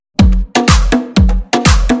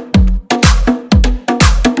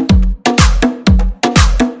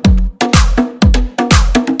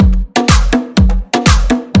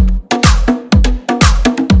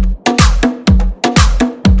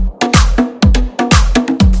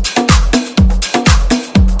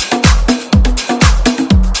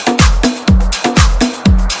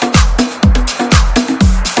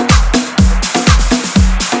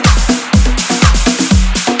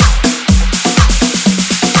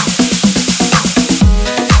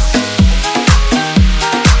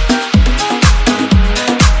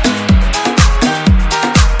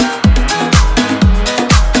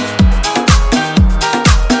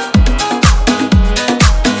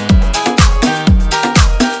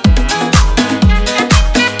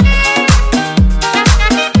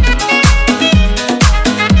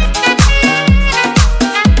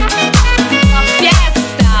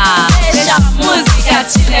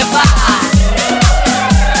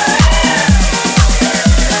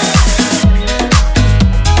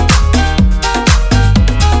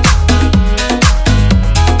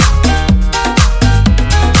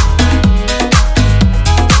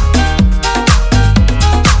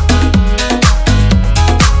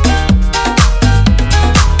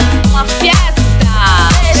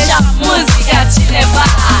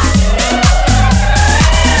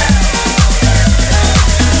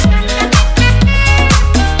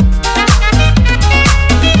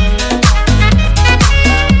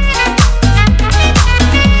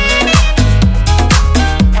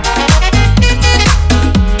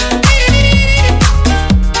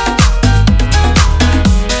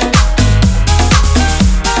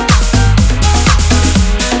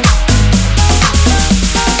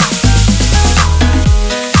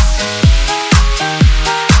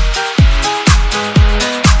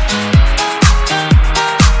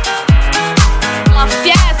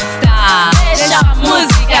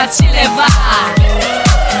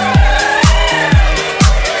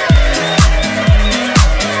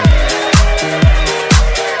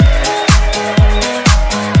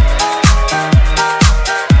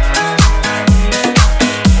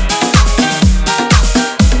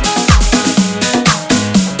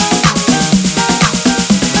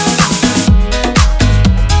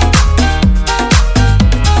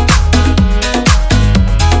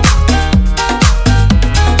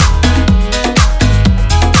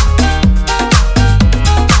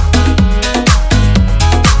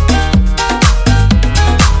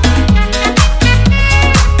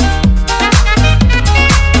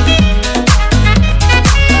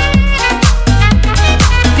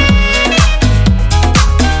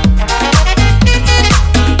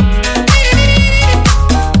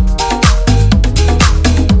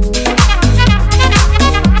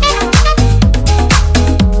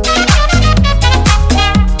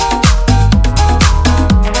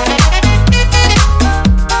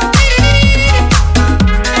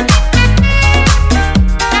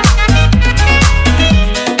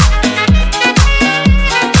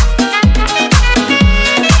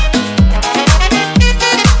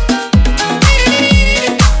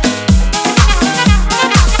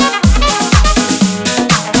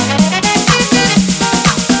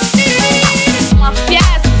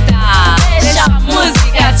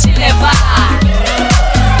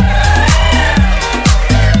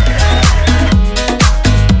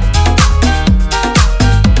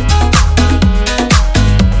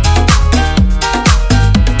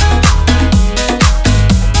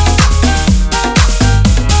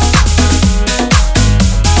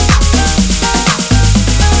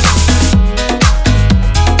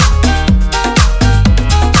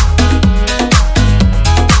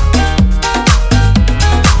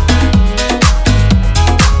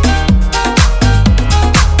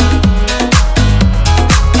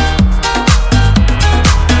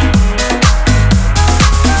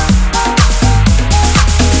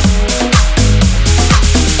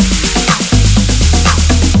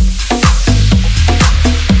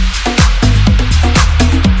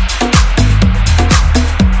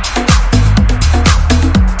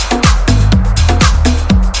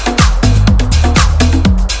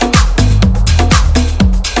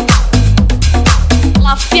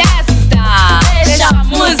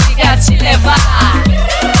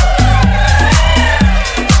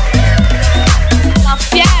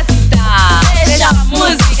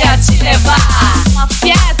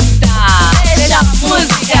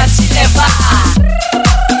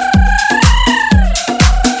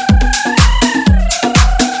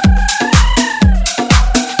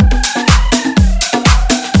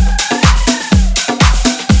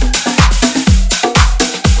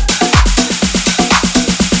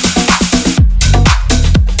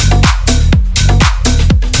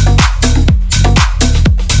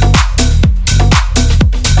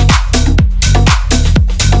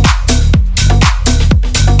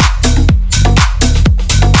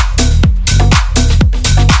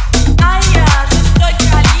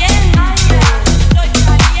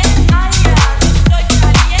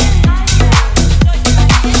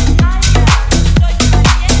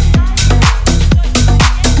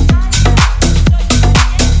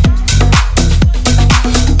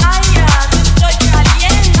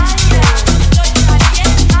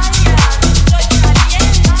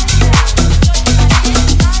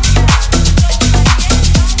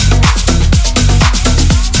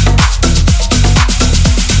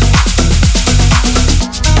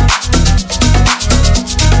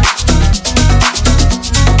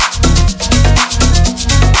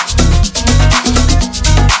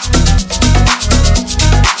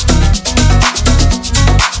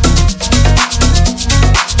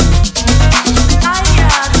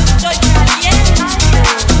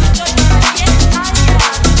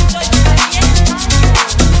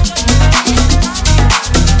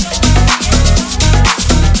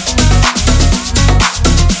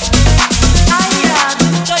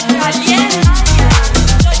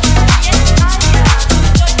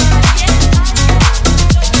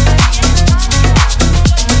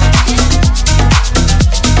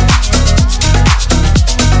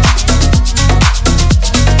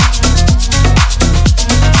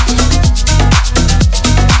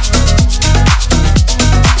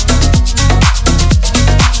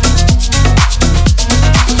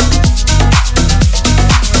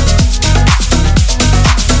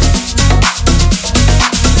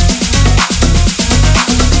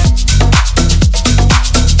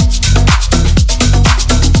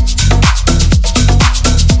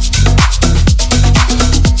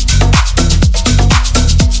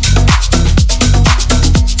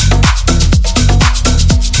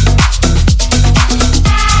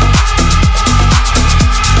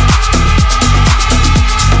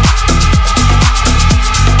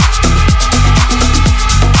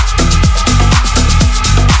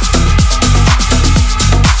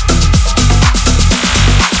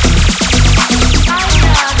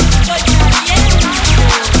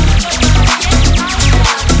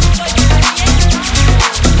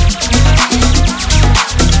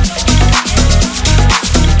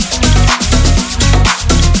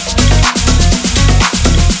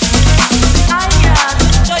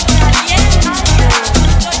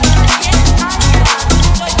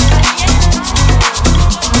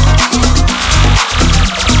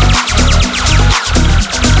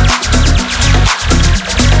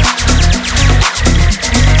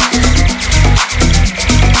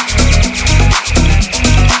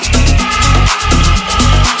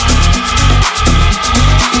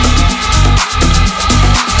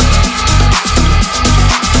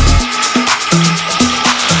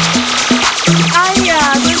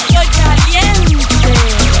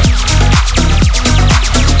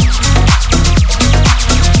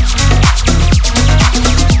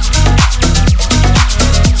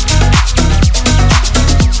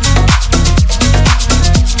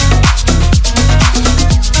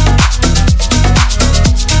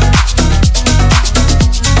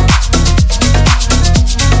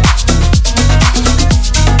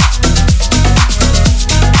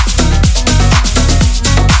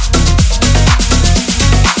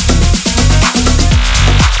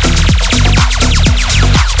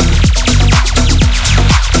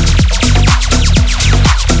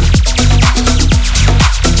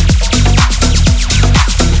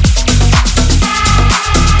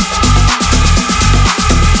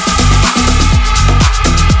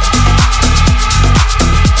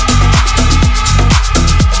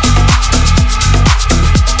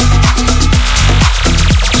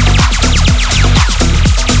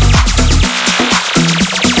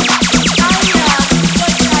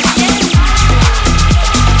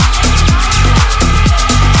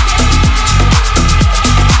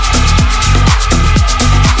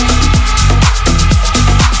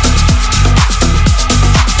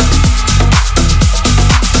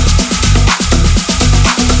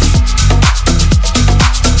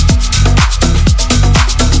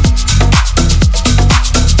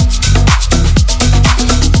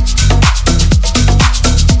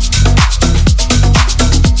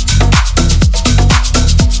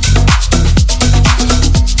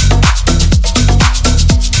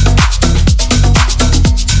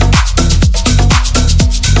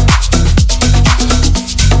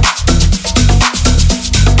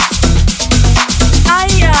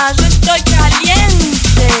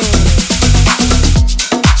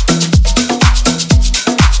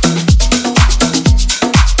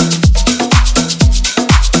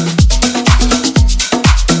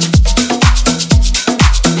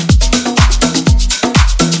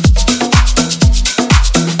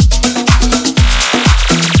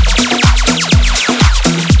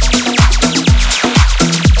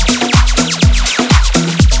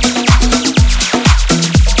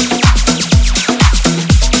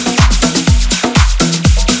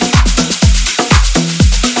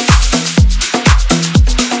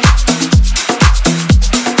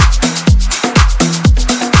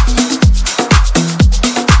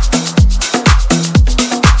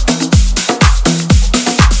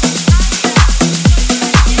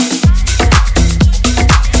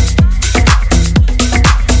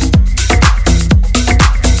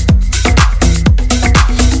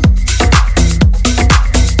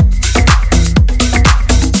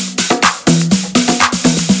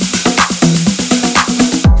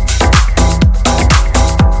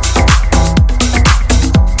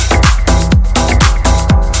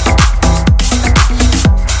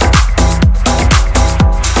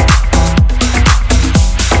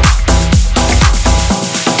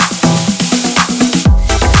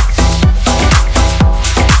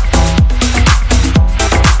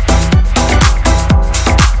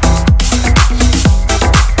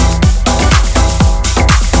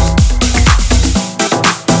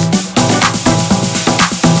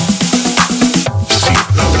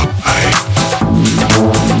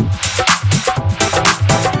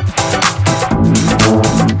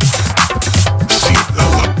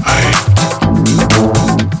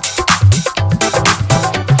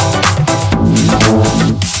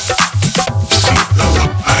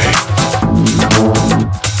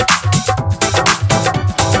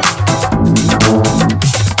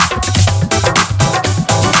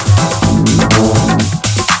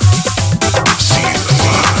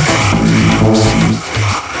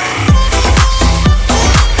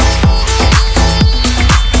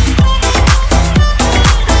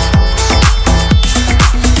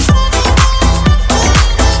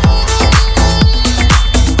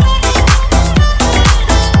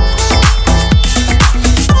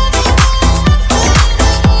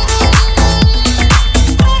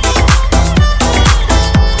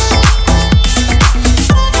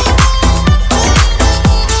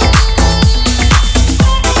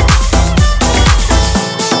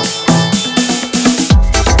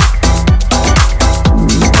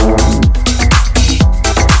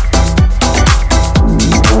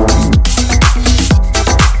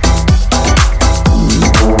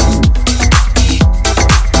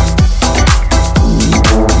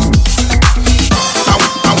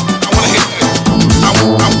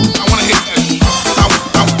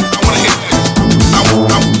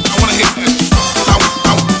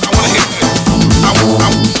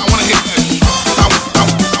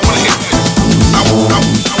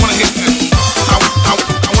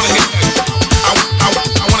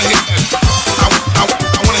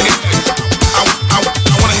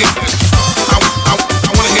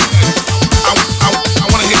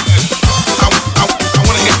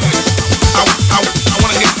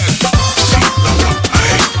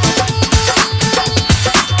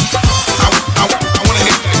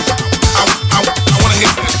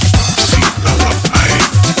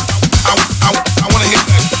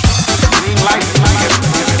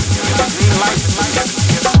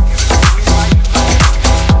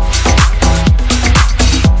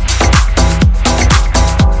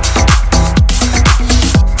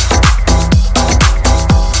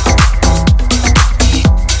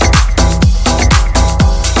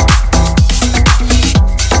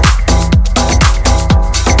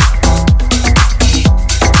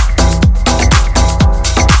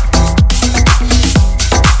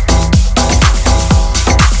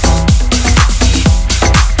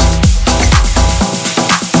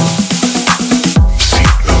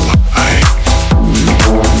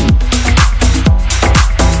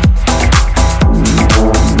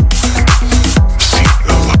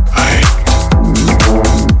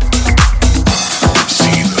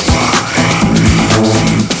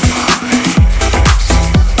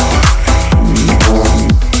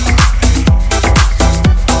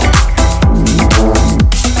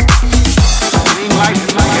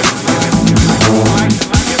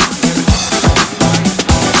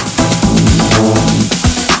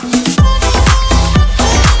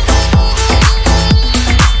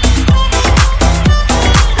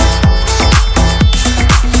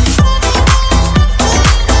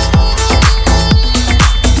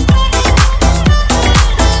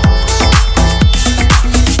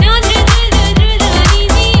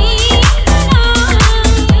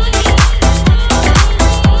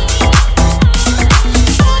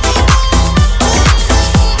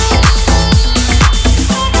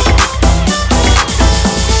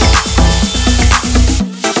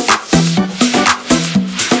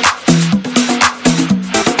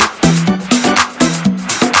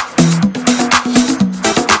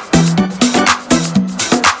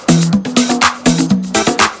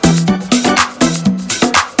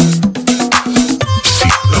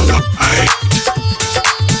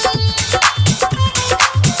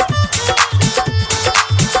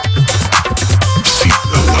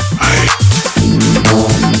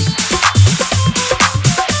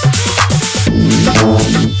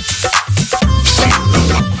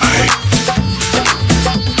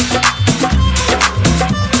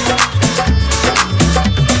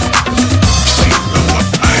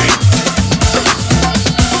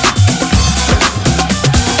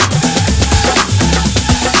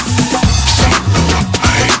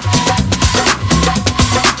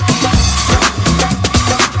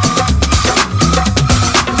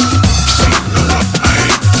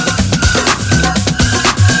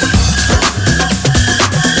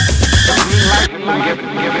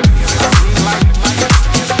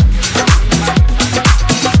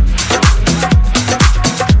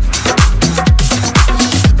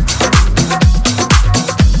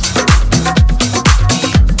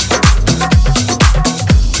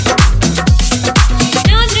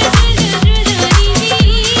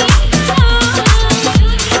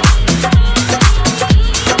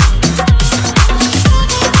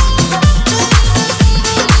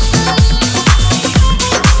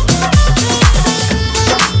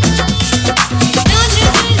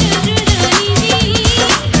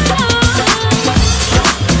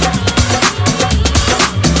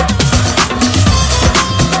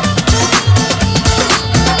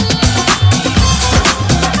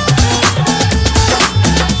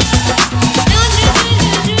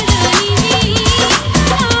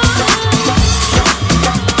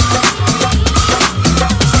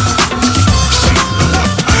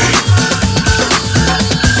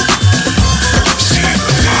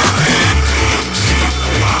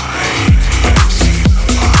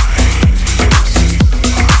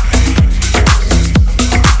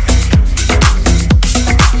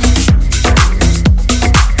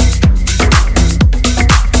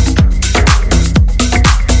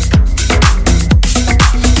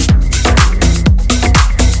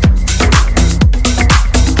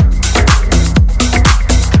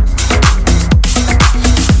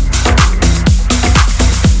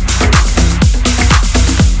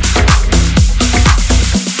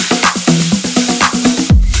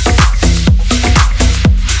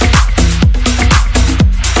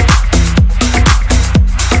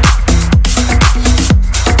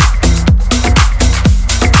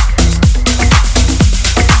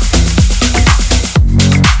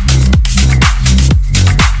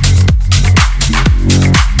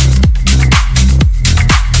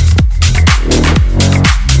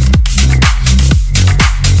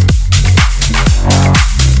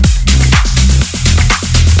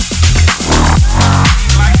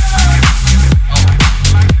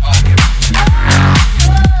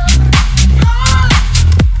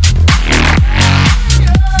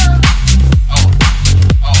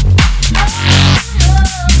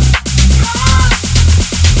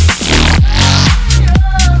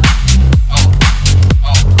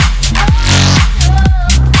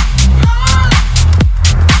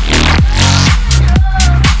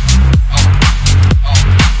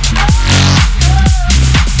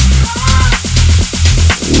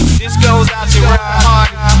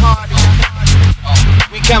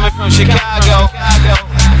Chicago.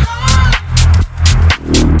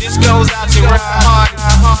 This goes out to Ryan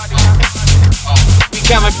Hardy. We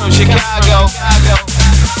coming from Chicago.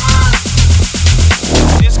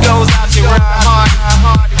 This goes out to Ryan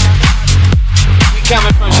Hardy. We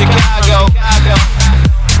coming from Chicago.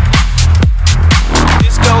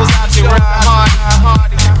 This goes out to Ryan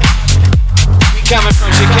Hardy. We coming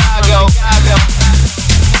from Chicago.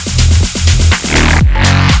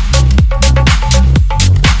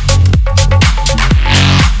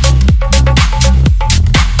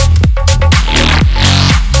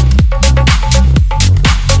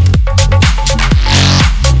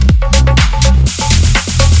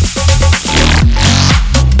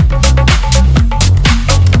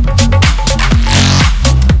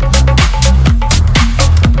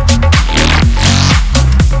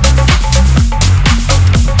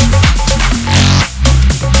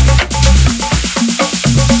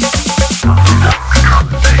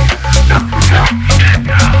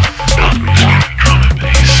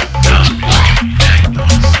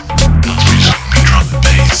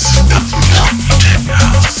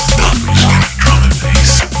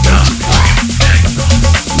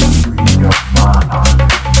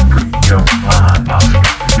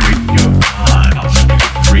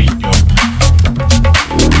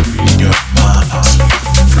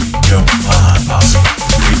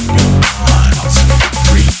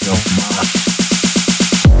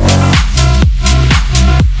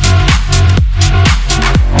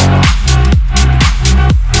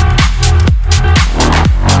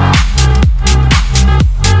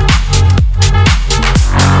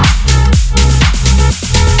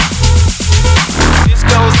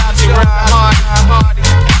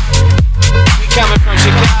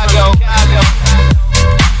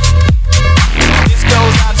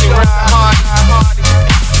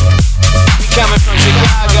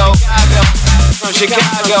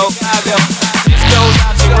 Chicago, this goes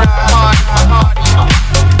out to Ryan Hardy.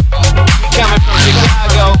 We coming from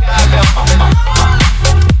Chicago.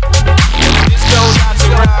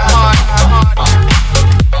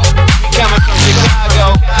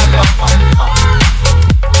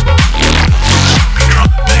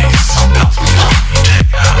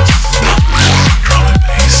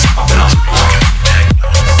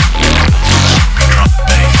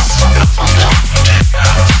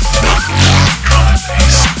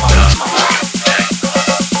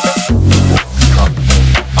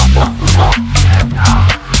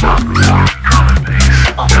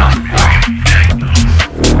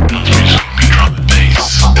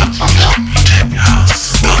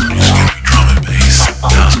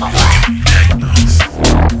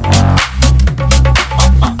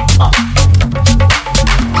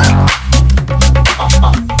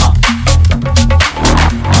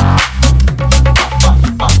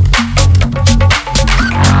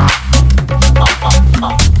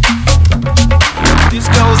 This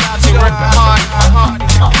goes out to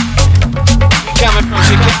Ryan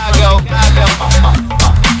Hardy. We coming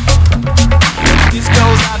from Chicago.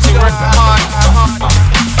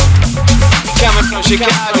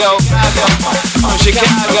 Chicago, from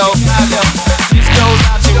Chicago, this goes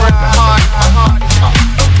out to Ryan Hardy.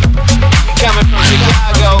 We coming from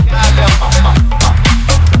Chicago.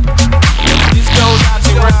 This goes out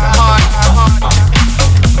to Ryan Hardy.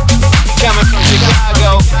 We coming from Chicago.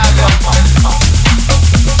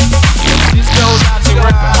 This goes out to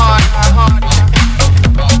Ryan Hardy. We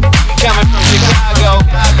coming from Chicago.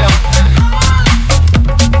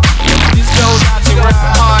 This goes out to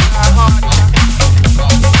Ryan Hardy.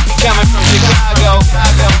 Coming from Chicago.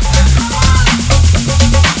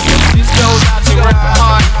 This goes out to Ryan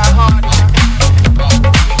Hardy.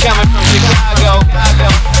 We coming from Chicago.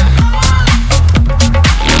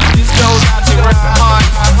 This goes out to Ryan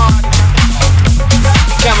Hardy.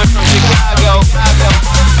 We coming from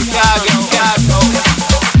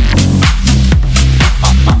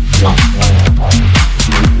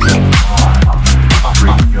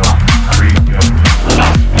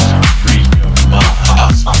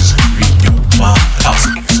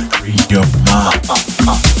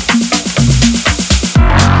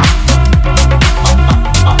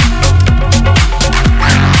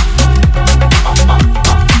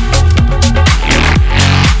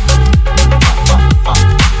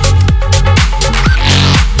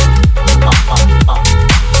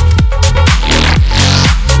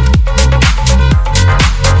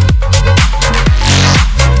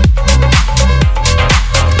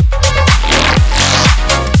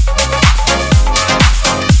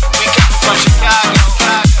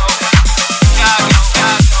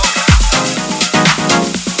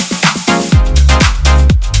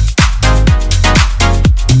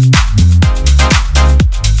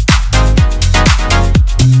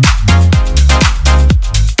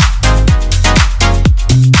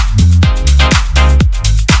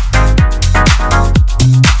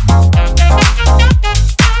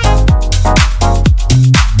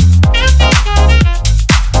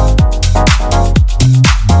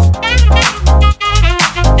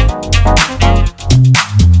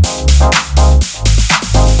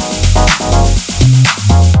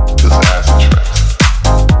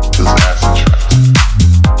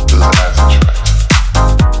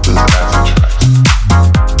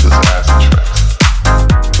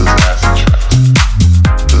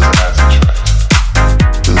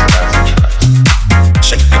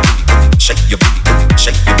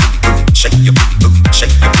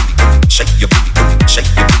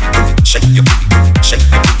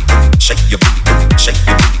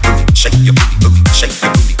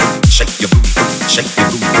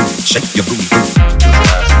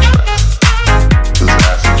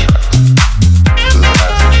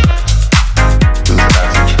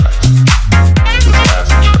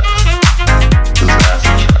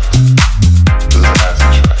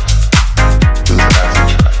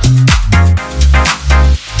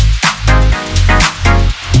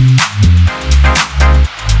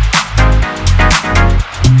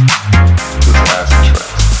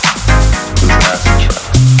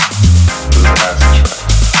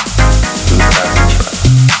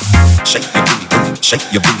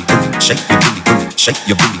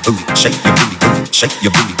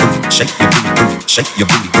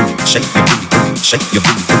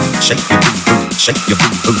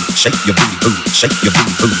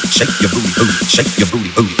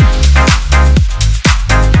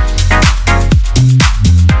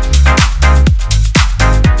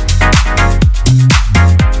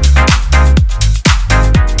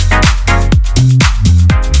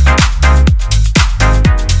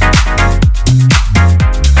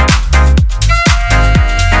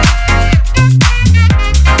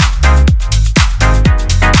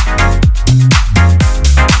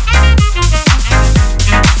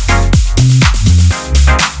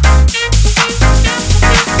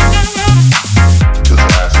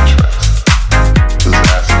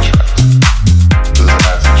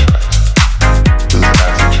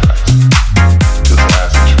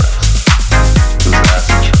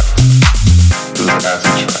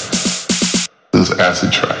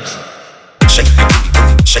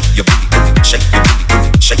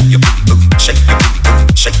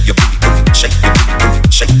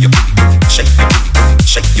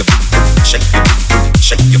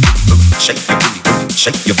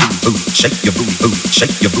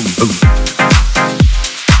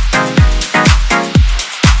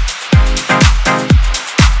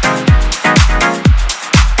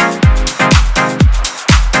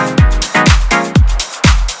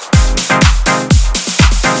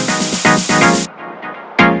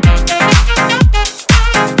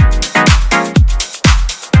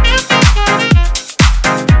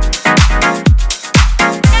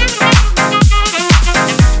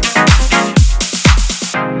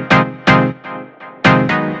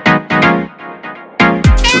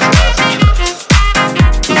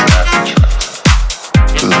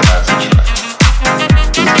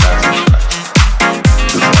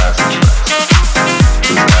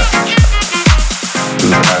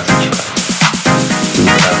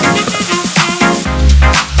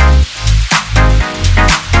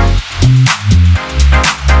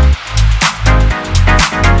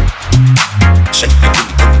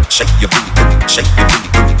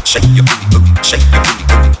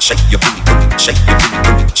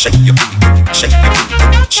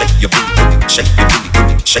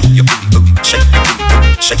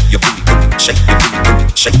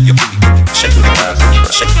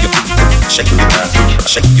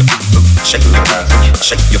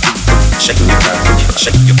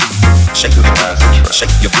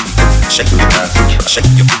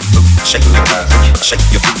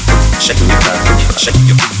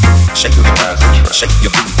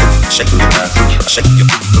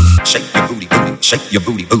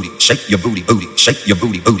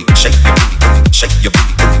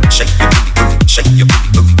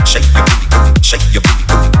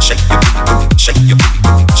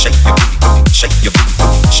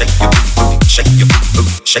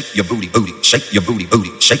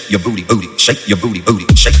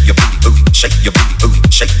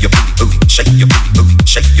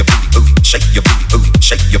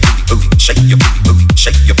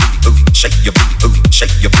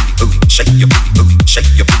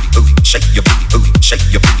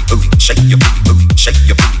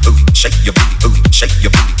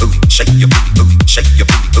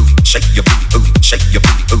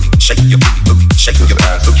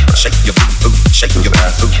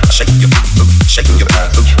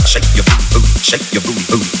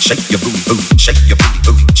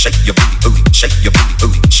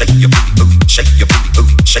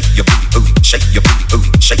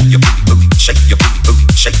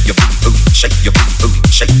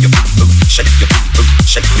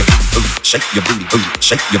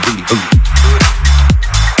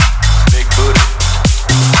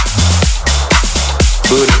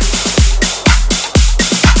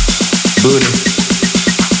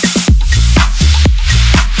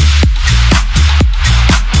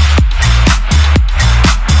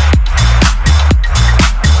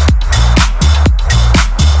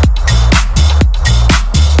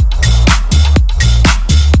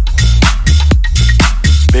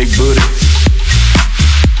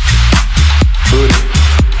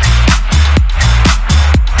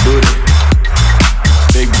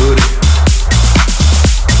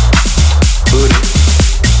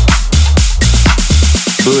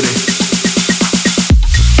booty.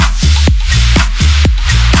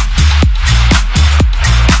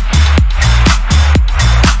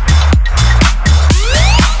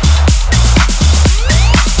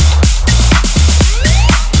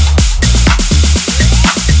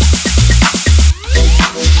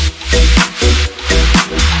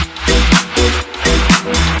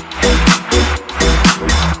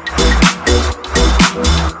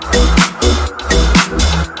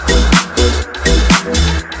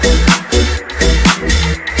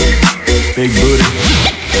 Big booty.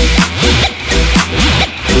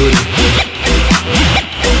 Booty.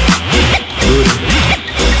 Booty.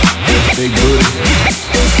 Big booty.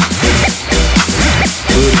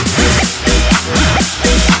 Booty.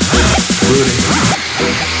 Booty.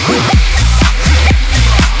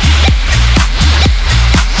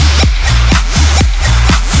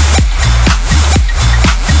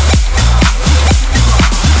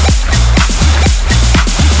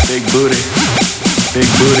 Big booty. Big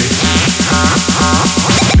booty.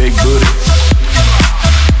 Big booty.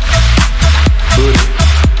 Booty.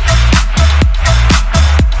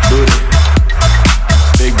 Booty.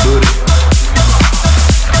 Big booty.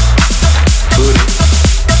 Booty.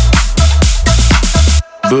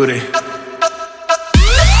 Booty.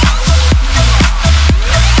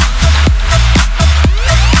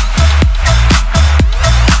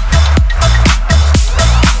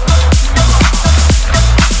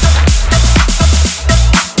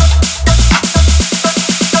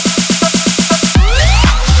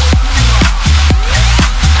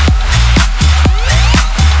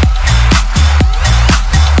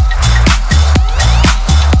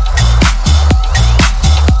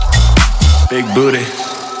 Big booty,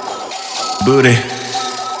 booty.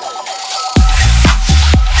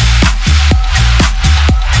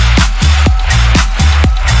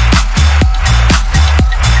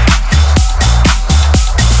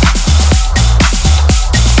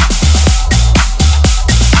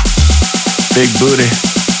 Big booty,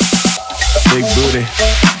 big booty,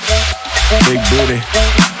 big booty,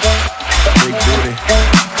 big booty,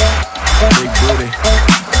 big booty, big booty.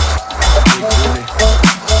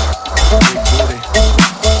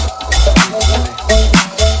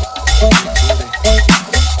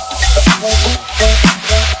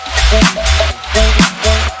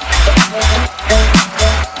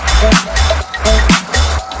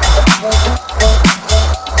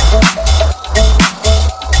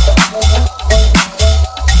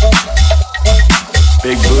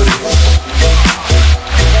 Big booty.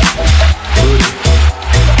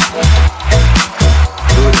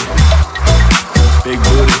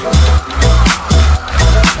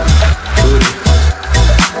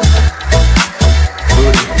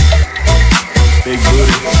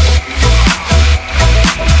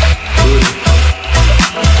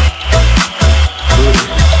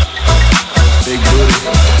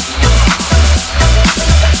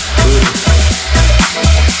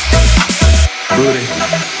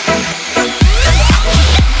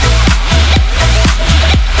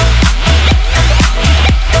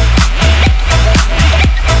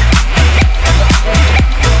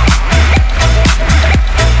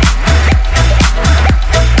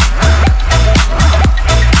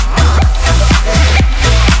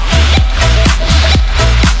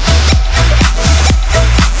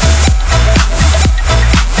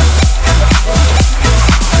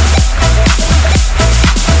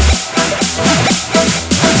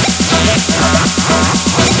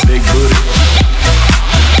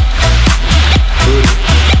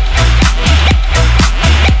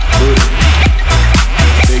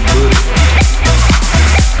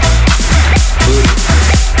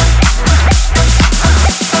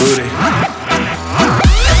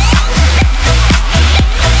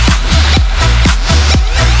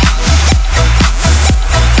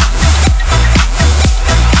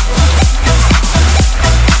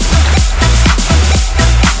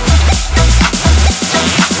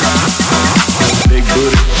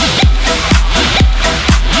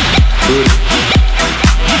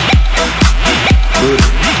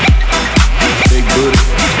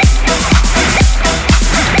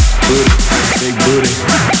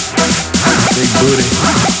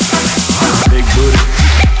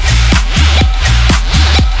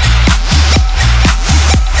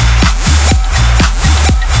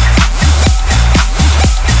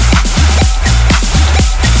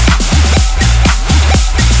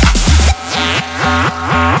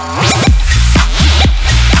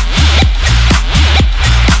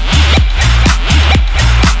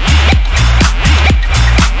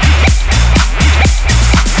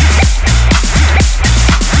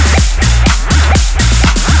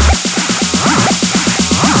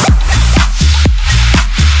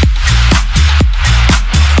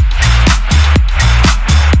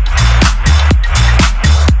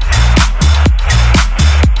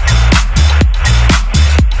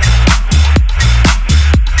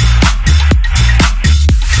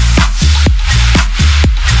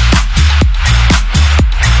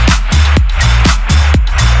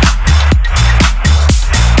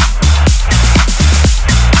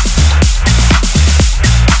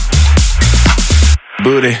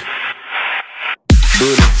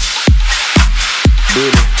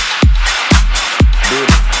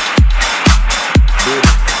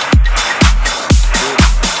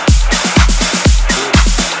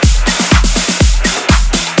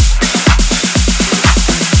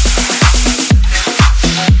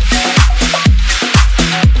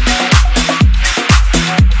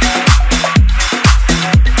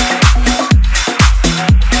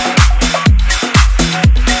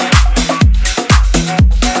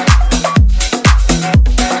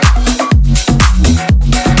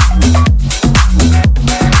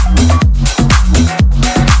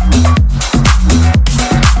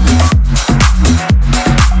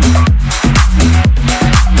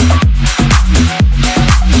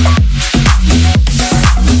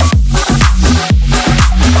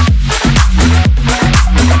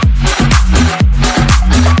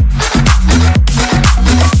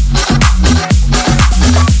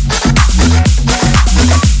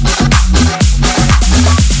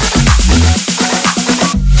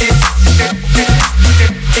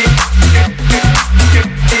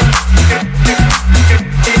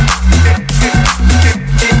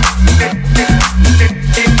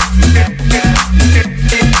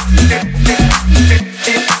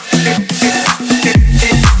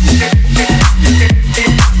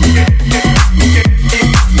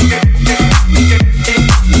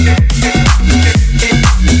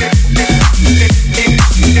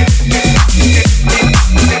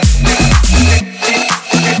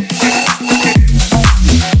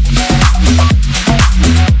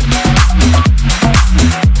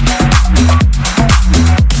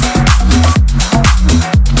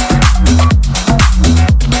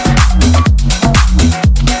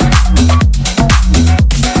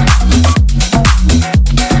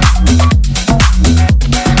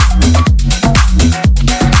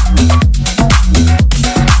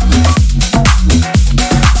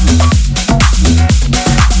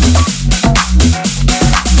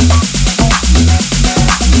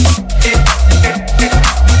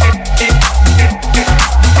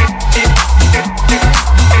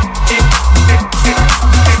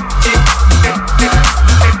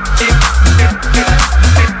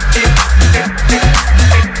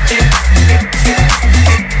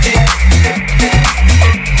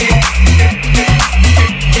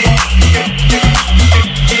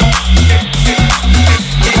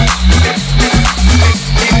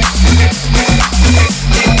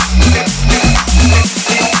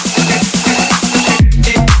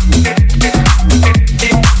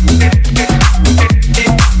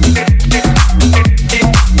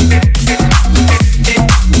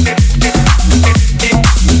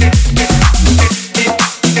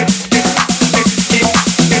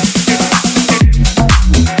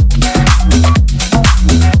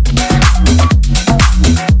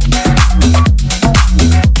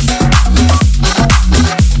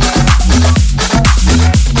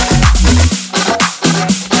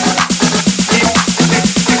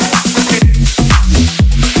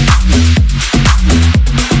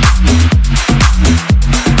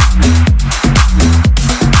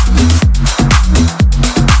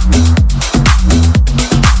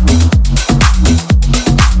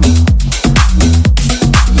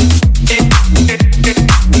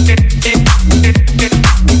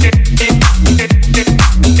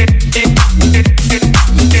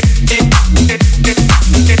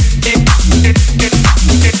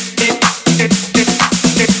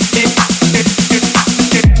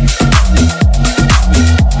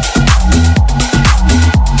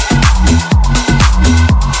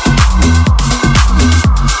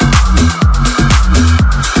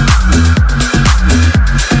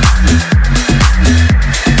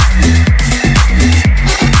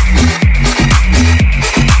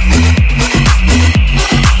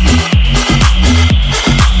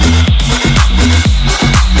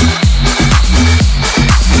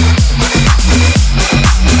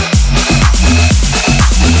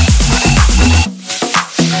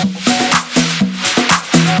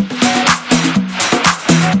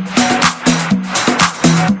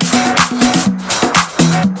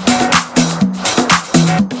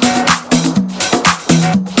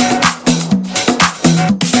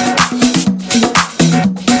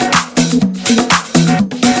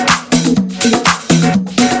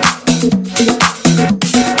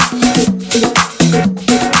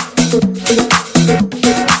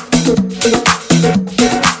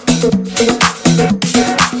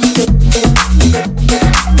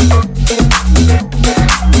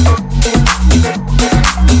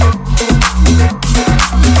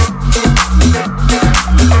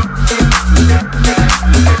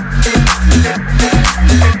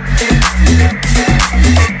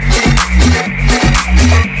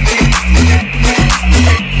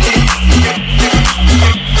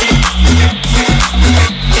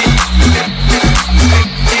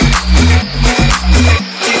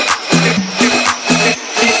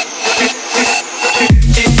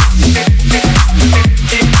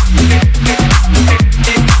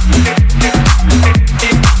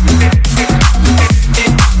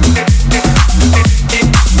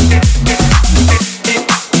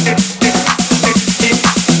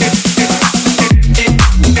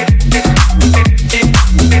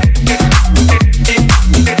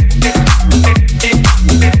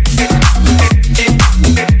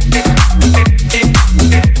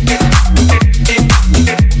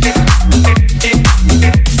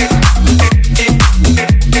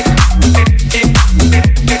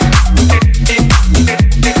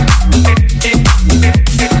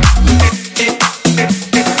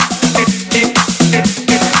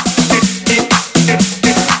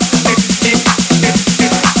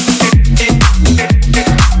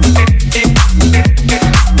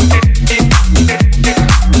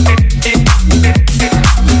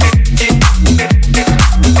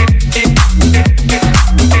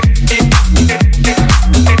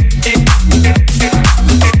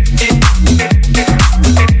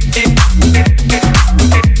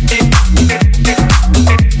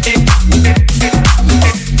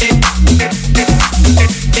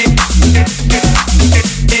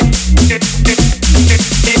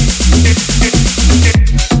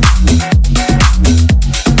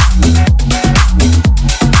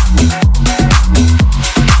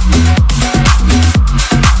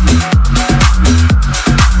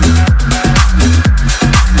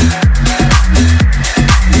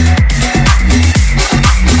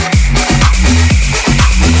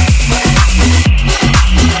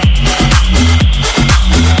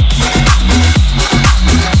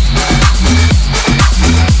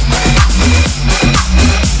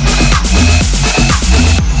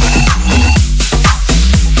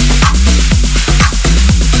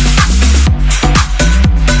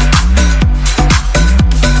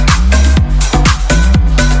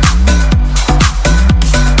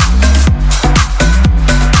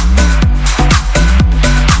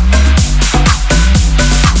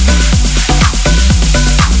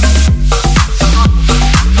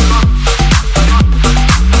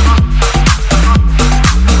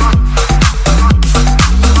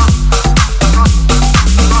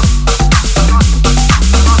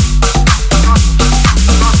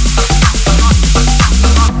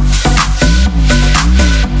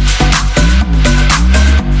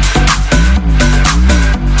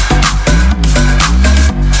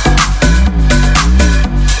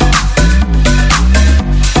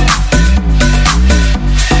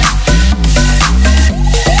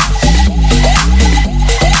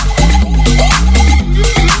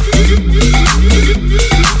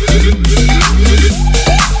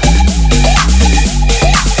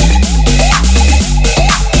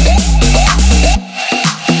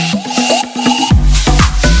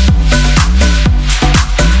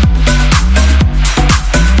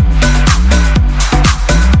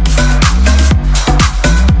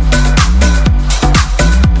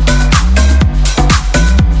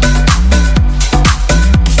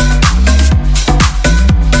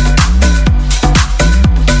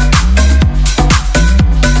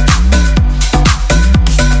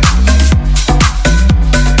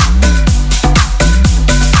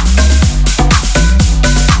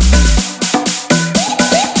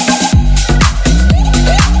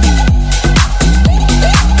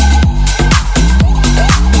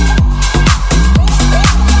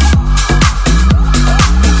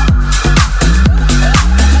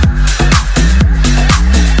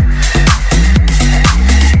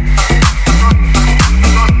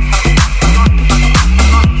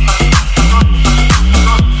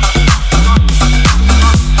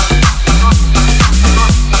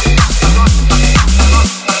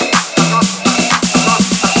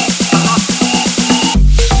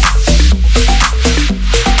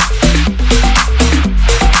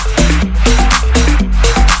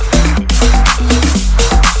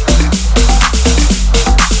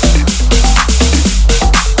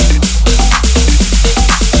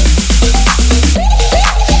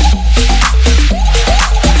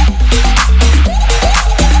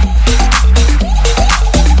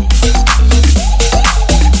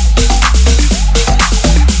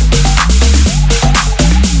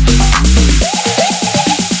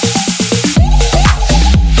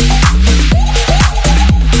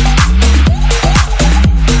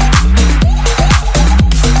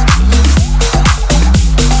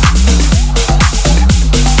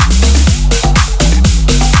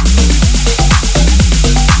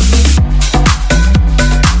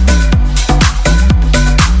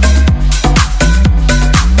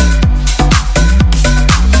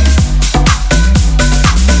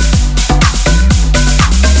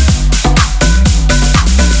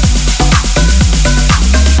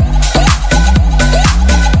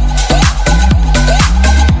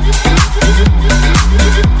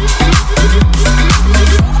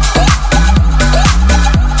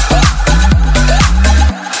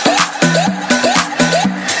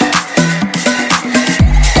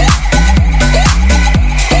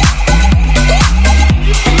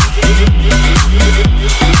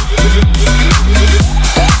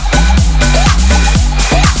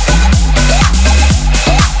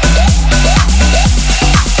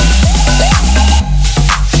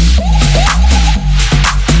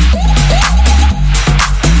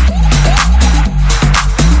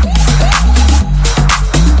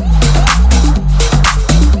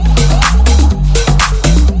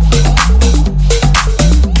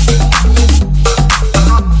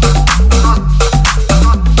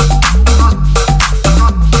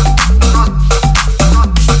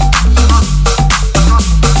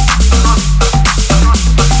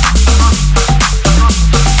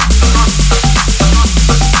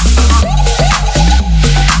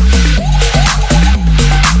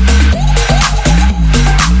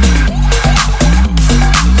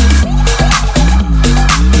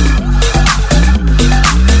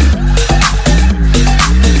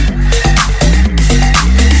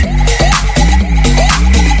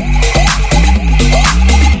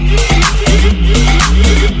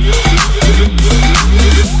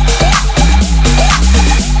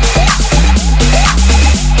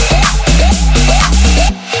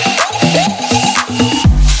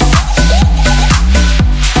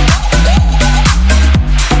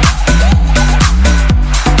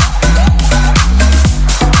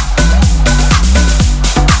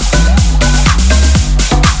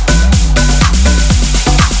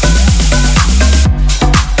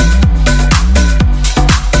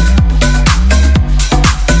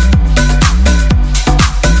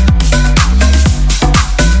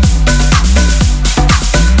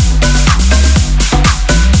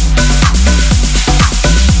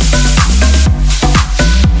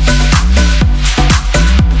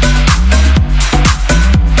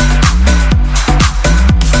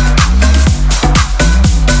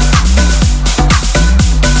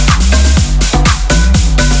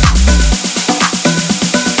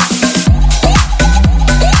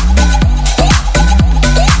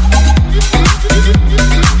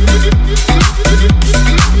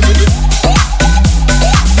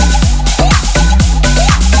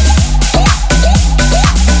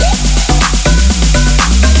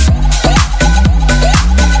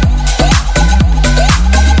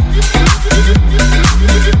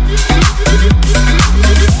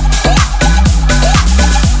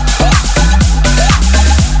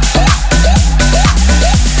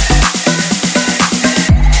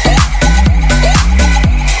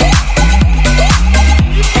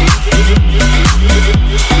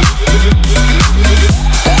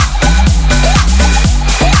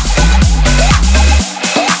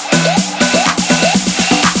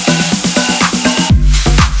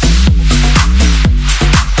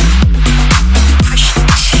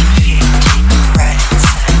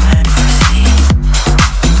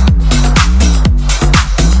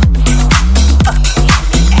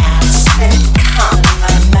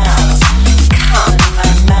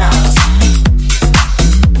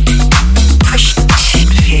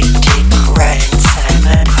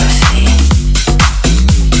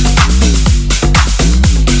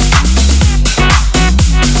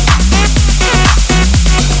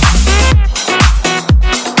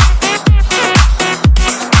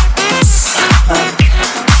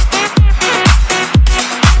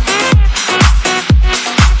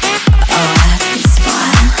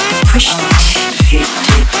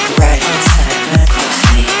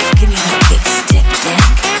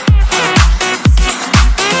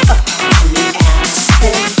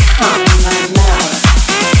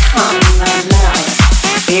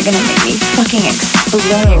 You're gonna make me fucking explode.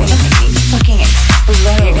 You're gonna make me fucking explode.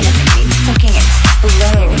 You're gonna make me fucking explode. You're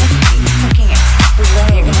gonna make me fucking explode. You're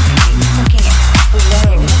gonna make me fucking explode. You're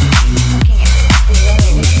gonna make me fucking explode. You're gonna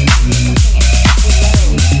make me fucking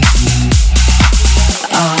explode.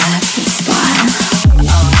 Oh, that's the spot.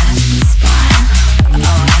 Oh, that's the spot. Oh,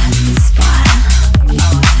 that's the spot.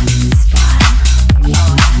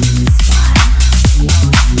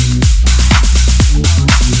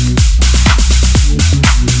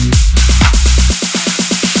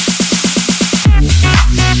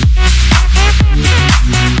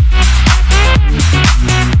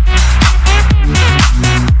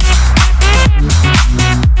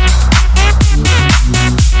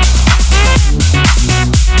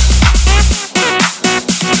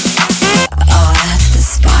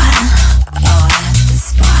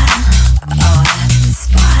 Oh, that's the spot.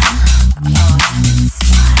 Oh, that's the spot.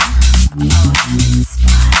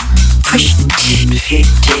 Push the tip of your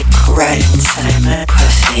dick right inside my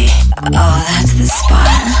pussy. Oh, that's the spot.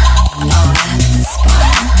 Oh, that's the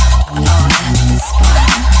spot. Oh, that's the spot.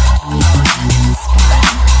 Oh, that's the spot.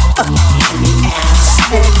 Fuck me in the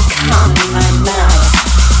ass and come in my mouth.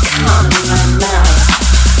 Come in my mouth.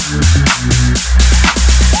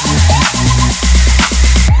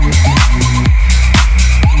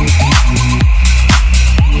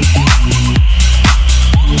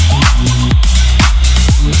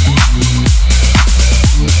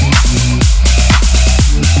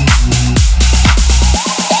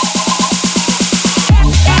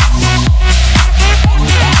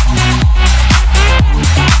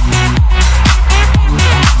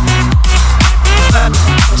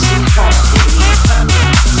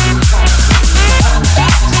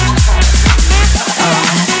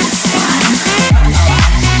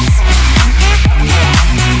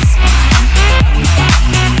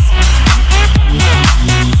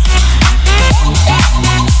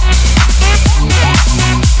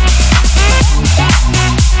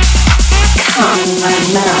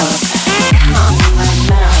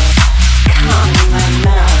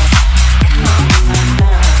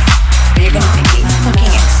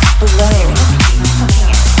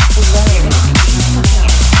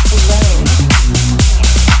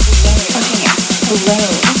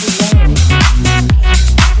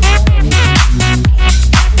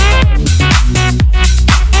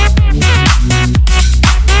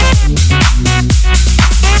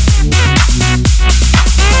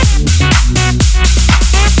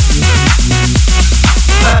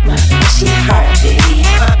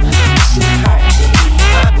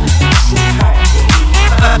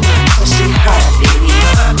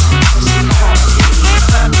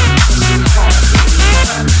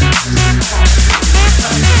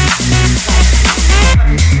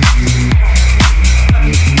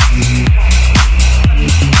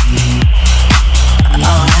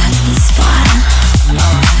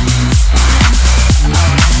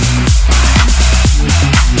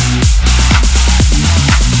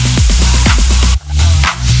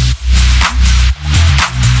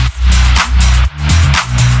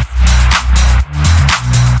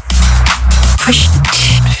 Push the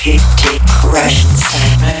tip of your dick right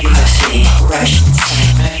inside my pussy. Right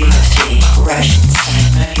inside my pussy. Right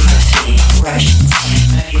inside my pussy. Right inside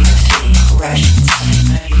my pussy. Right inside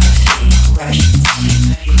my pussy. Right inside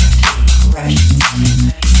my pussy. Right inside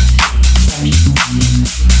my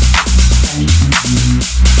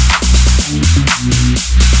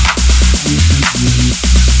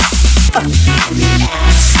fuck me in the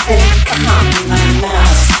ass and come in my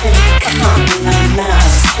mouth and come in my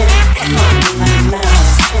mouth and come in my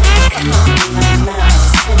mouth and come in my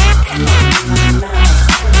mouth and come in my mouth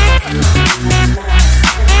and come in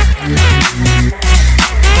my mouth.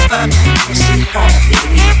 Pussy hot,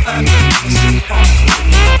 baby. Pussy hot,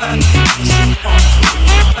 baby. Pussy hot, baby. Pussy hot,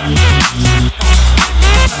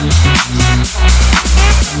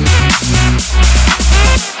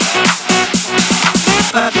 baby.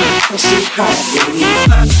 Pussy hot, baby.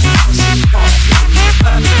 Pussy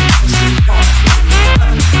hot,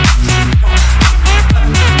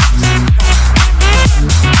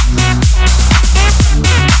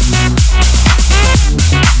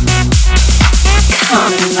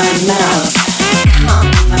 come in my mouth. Come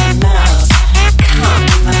in my mouth. Come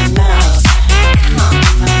in my mouth. Come in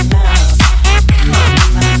my mouth. Come in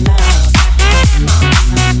my mouth.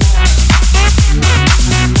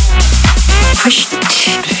 Push the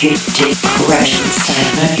tip of your dick right inside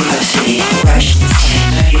my pussy. Right inside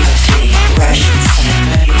my pussy. Right inside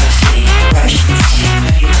my pussy. Right inside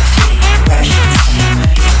my pussy. Right inside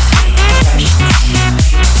my pussy. Right inside my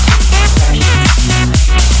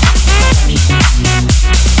pussy.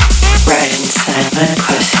 Right inside my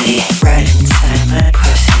pussy. Right inside my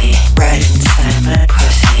pussy.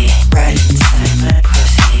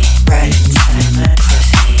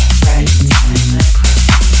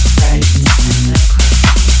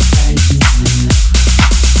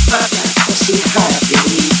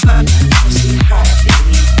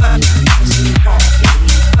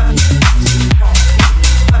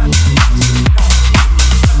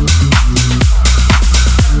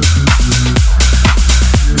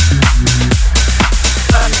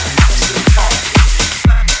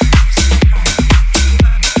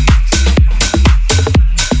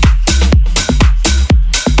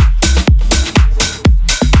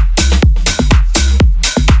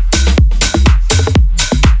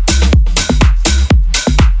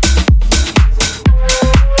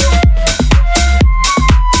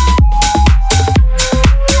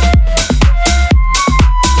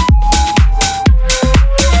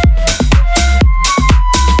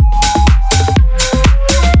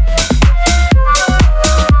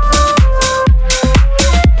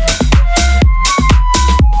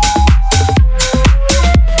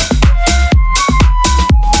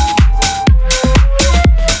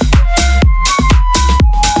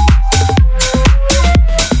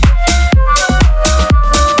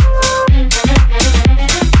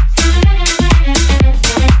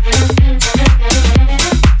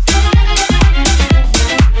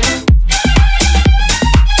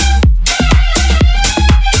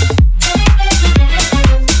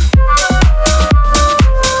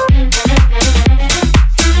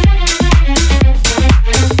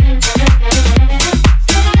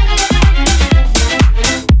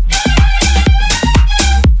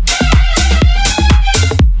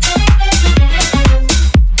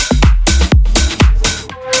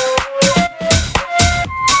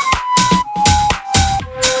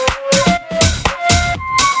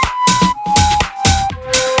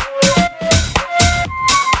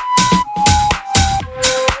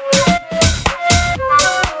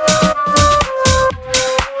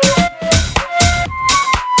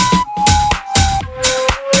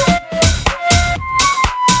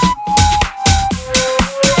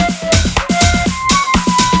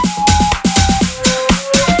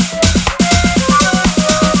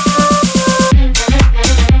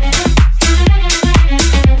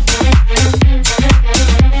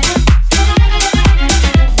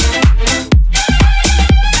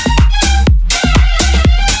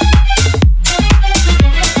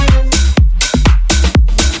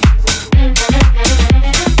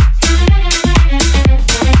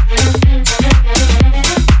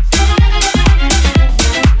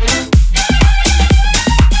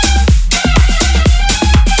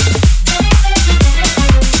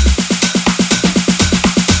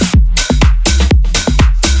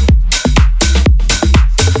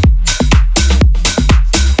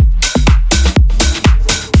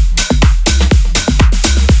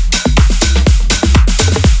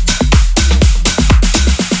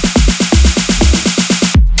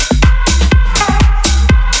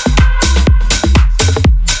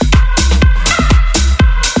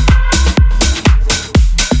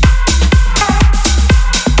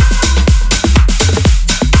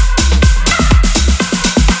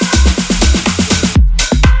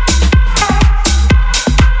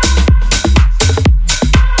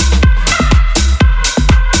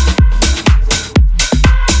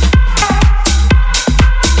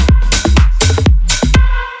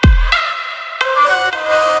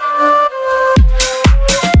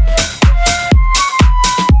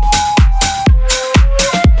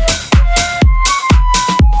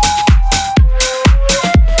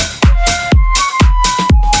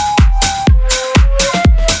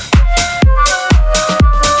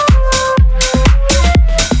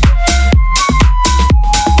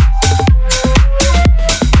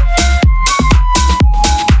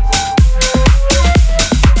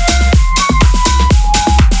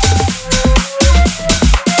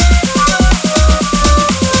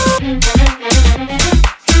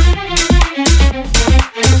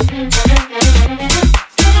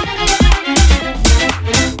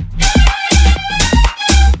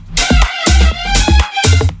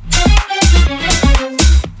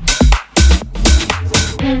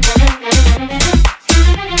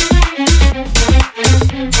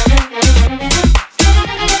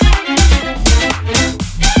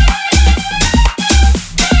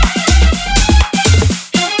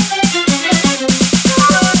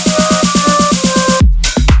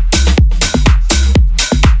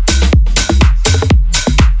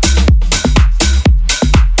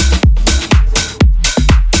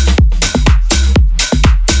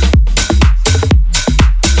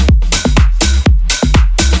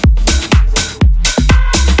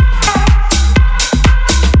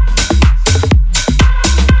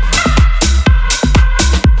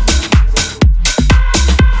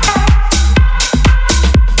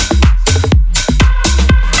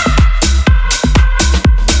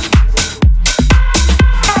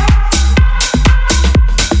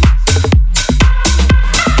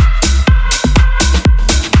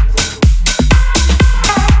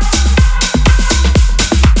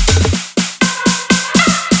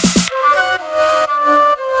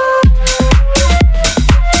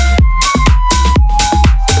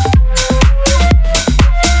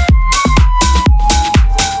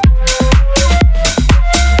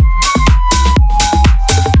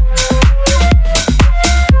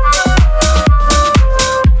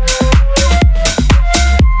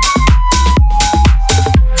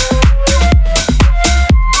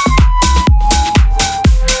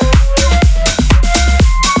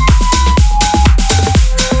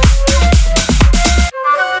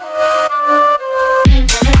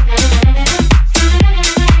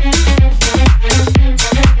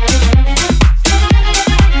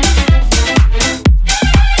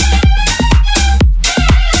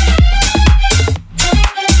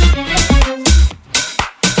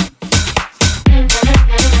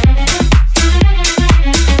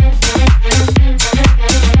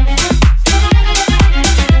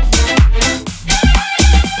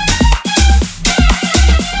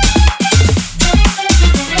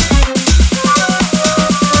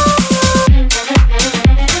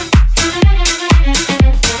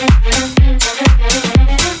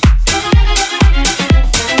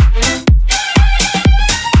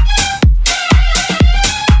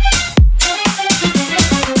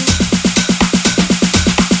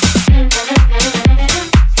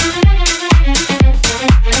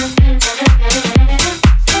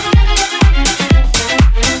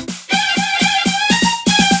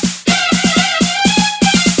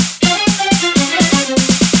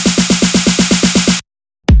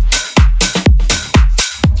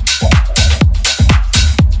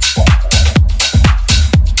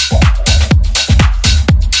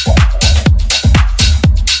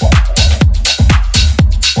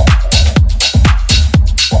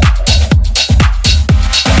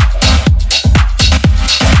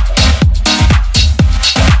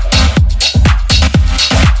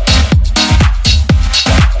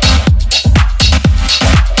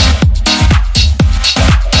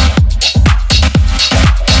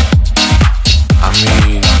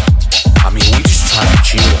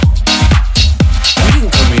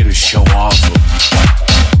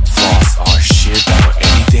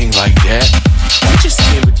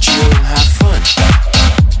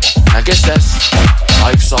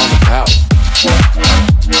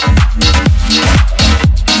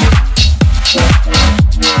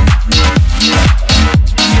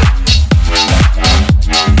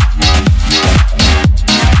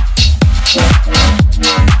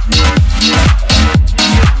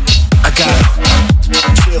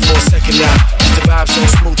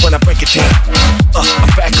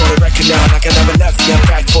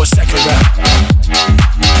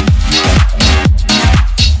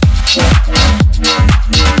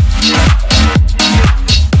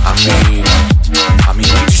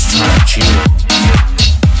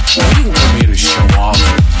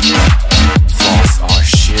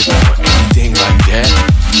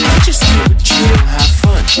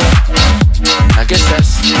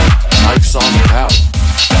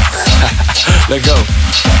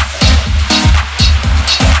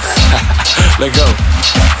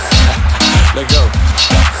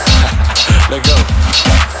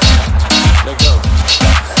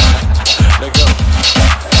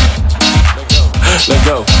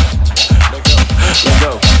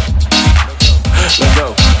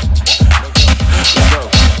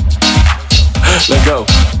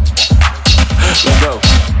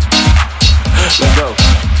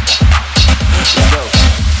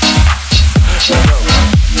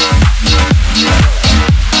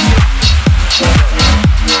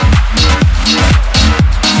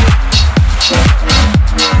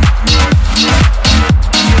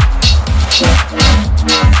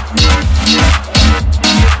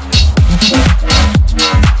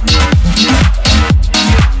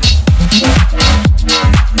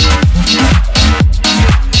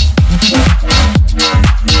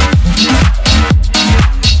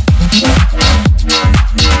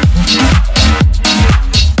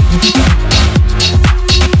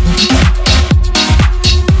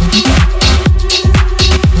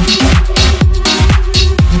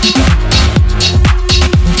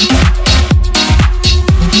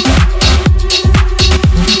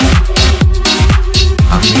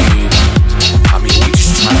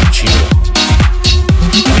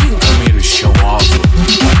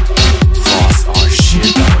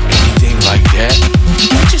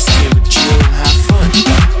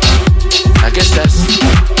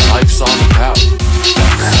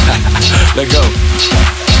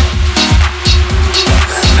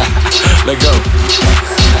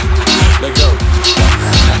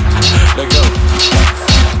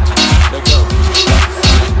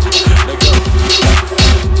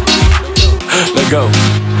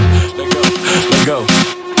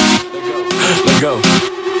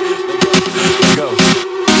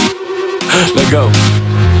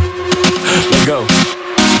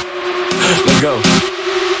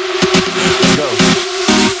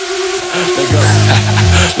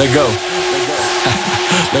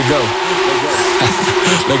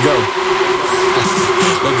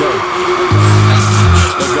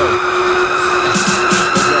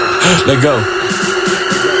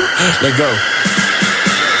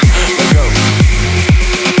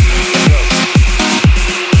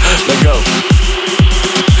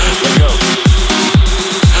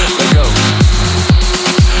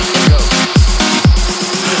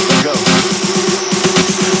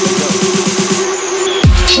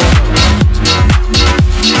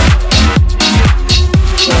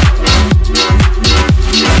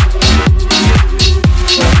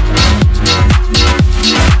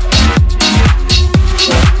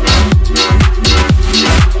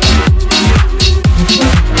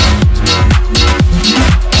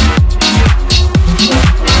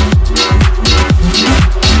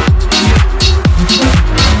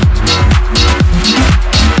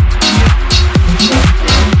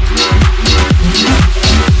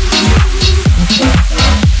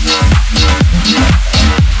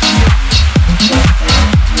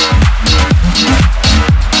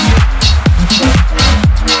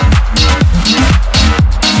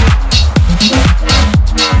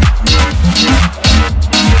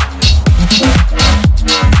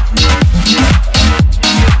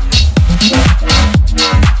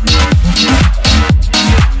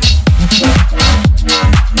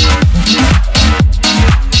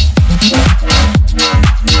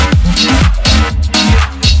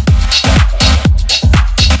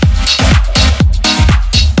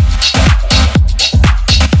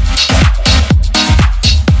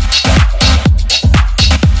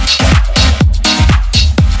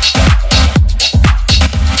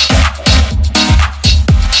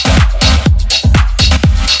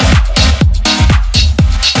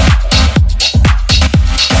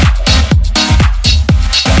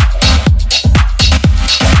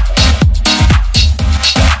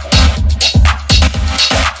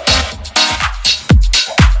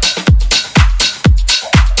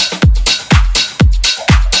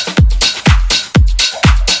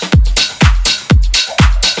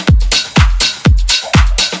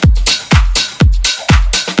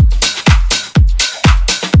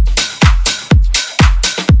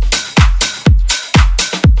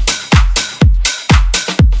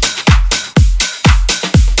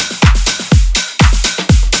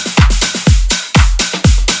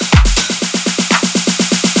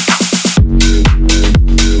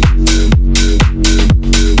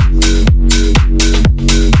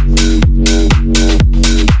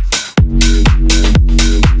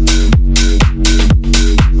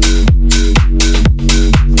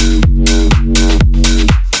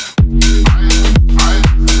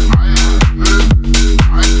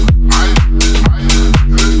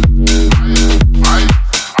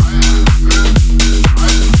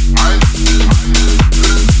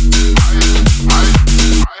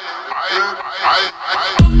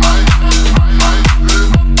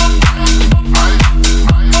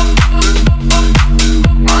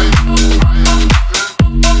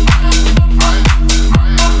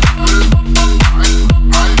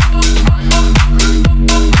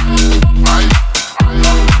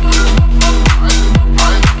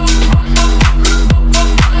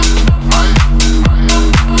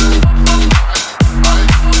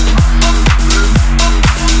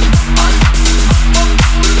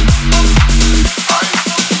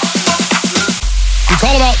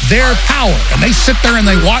 their power. And they sit there and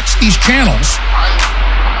they watch these channels,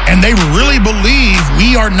 and they really believe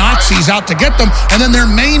we are Nazis out to get them. And then their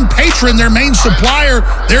main patron, their main supplier,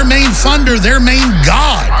 their main funder, their main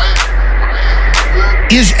god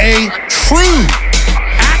is a true,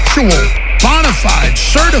 actual, bona fide,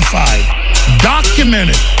 certified,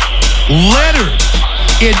 documented, lettered,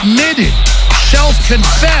 admitted,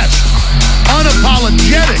 self-confessed,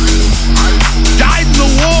 unapologetic,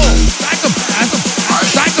 dyed-in-the-wool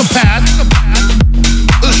psychopath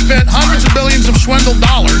who spent hundreds of billions of swindled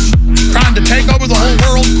dollars trying to take over the whole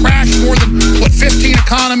world, crashed more than, 15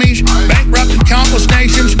 economies, bankrupted countless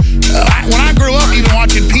nations. When I grew up, even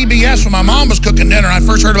watching PBS when my mom was cooking dinner, I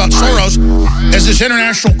first heard about Soros as this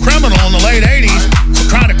international criminal in the late 80s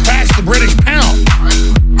trying to crash the British pound.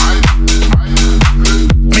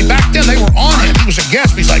 I mean, back then they were on him. He was a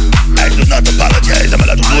guest. He's like, I do not apologize. I'm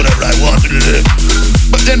allowed to do whatever I want.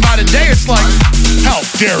 But then by the day, it's like, how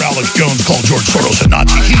dare Alex Jones call George Soros a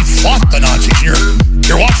Nazi? He fought the Nazis.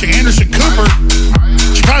 You're watching Anderson Cooper.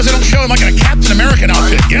 Surprised they don't show him like in a Captain American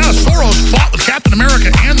outfit. Yeah, Soros fought with Captain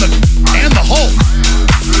America and the Hulk.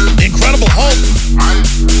 The Incredible Hulk.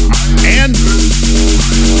 And,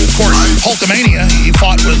 of course, Hulkamania. He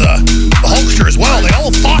fought with the Hulkster as well. They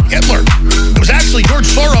all fought Hitler. It was actually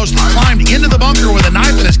George Soros that climbed into the bunker with a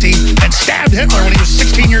knife in his teeth and stabbed Hitler when he was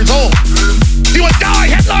 16 years old. He went,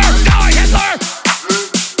 die, Hitler! Die, Hitler!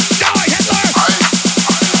 Die, Hitler!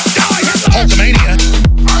 Die, Hitler!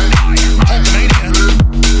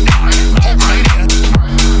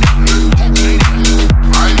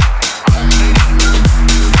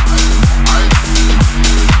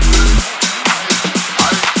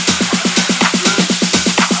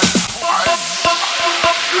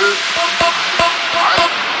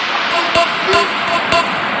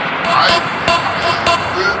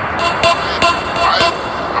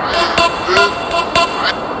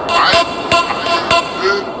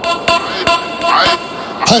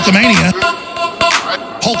 Hulkamania.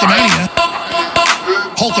 Hulkamania.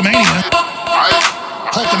 Hulkamania. Hulkamania.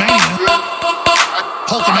 Hulkamania.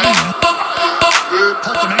 Hulkamania.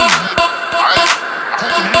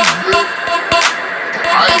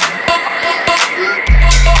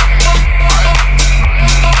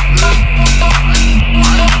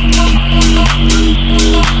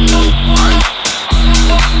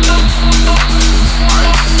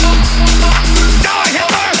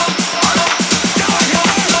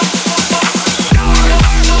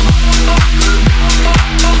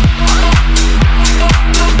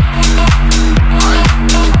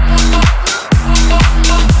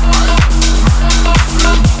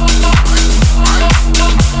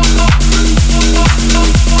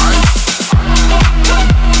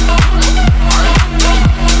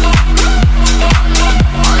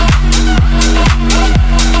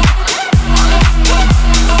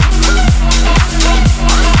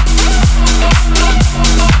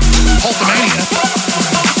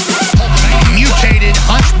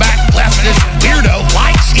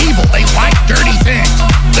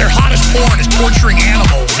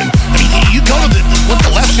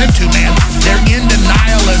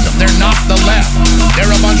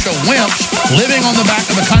 Living on the back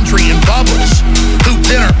of the country in bubbles, who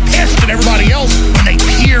then are pissed at everybody else when they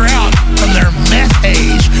peer out from their meth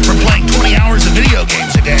haze from playing 20 hours of video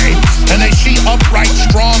games a day, and they see upright,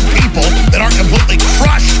 strong people that aren't completely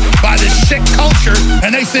crushed by this sick culture,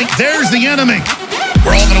 and they think there's the enemy.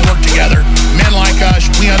 We're all going to work together. Men like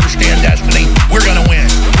us, we understand destiny. We're going to win.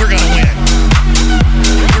 We're going to win.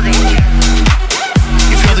 We're going to win.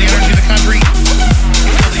 You feel the energy of the country?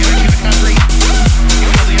 You feel the energy of the country?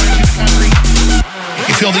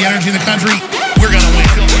 You feel the energy in the country? We're gonna win.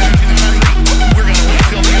 Feel the energy in the country? We're gonna win.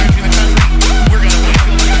 Feel the energy in the country? We're gonna win.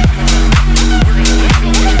 Feel the energy in the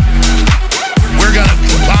country? We're gonna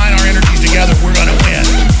combine our energies together. We're gonna win.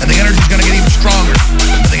 And the energy's gonna get even stronger.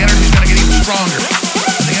 And the energy's gonna get even stronger.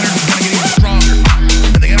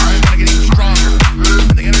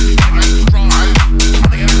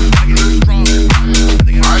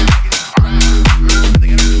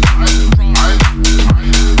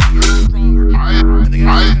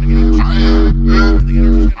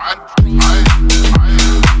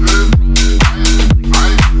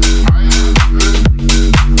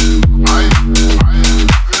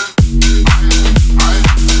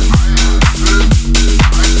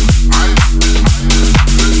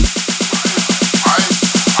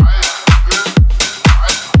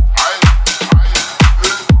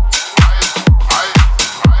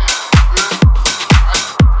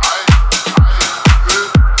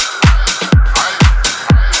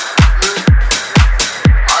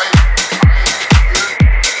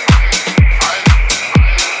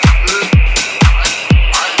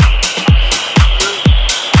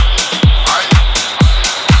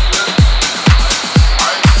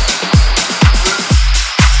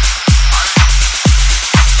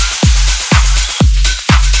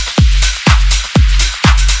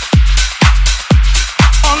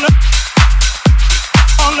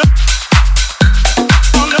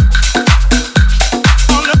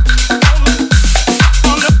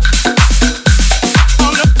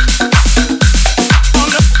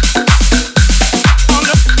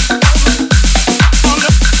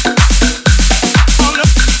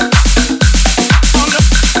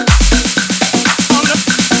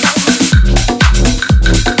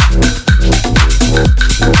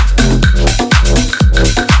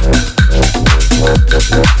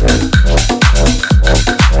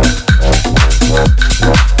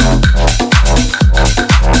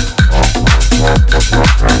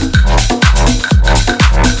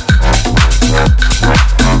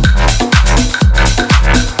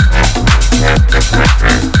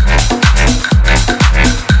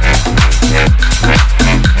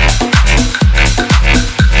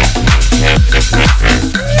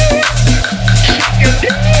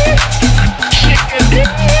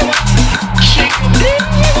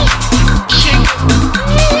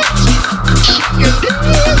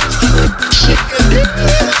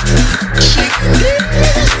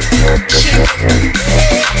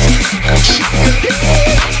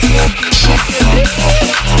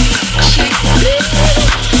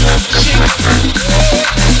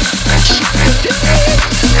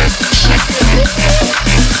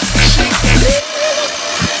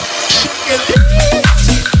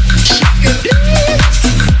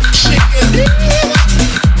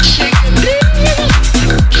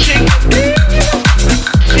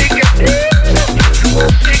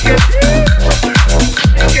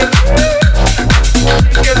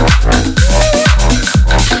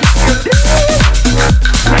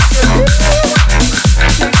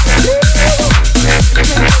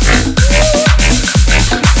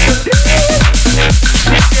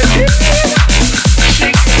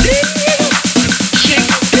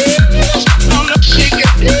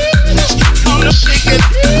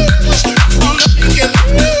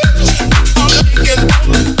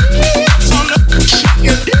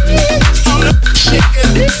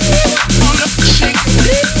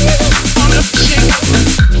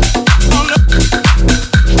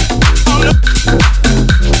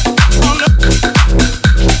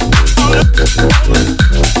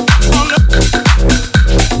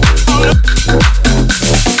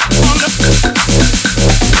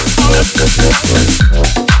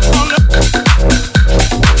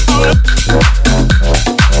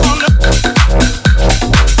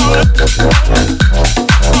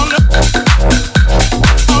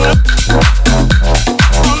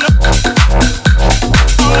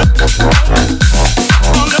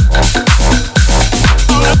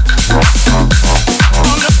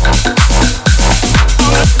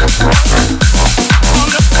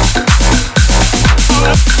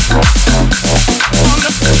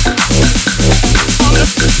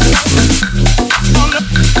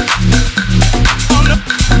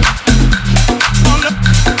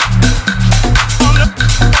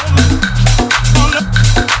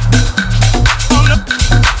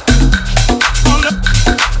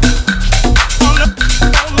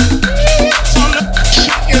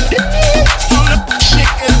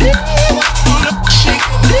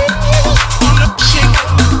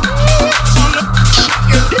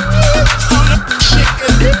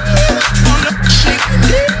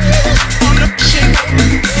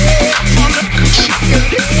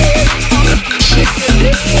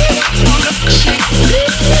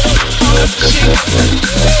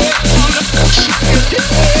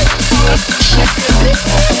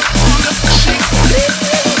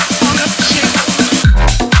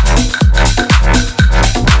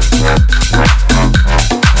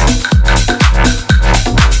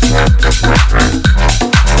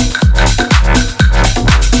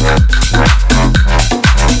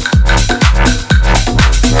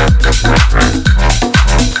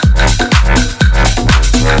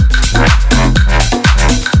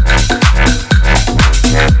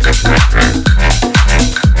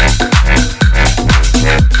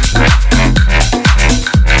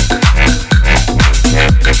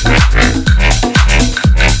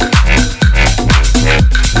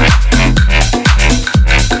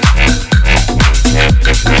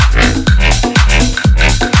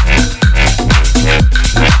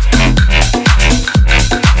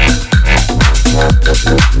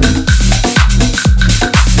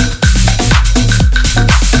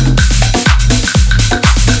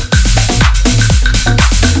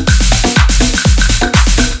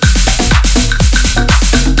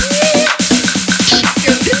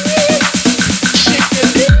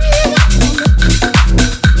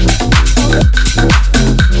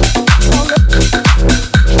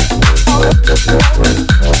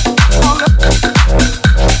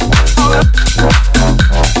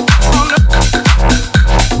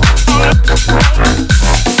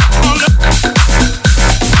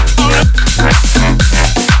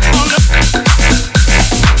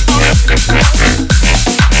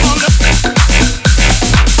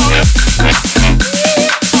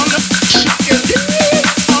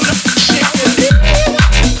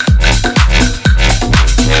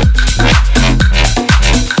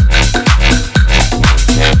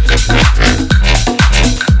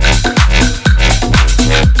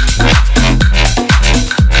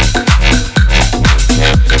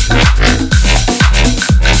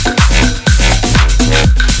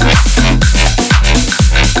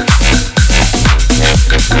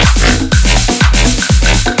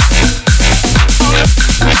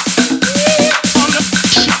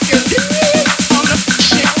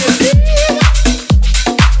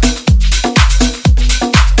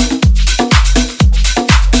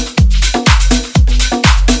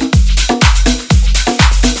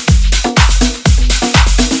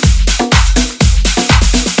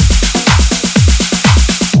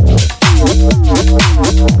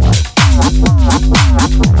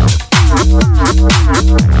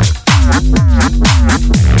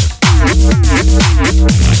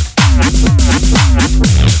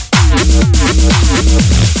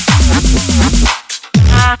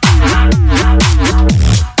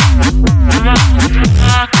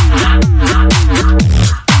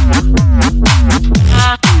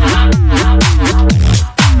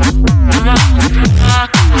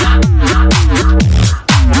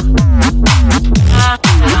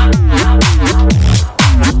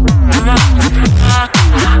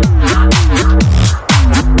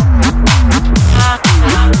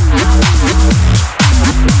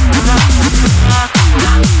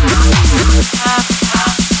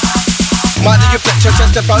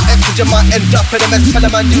 end up in a mess. Tell a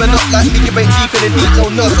man you are not like me, you ain't deep in the deep. No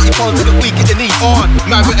nurse, but you can't get weak in the knees. On,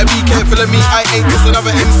 man better be careful of me. I ain't just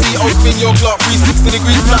another MC. I'll spin your clock 360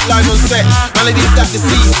 degrees, flat line on set. Man, I need that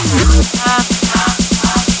disease.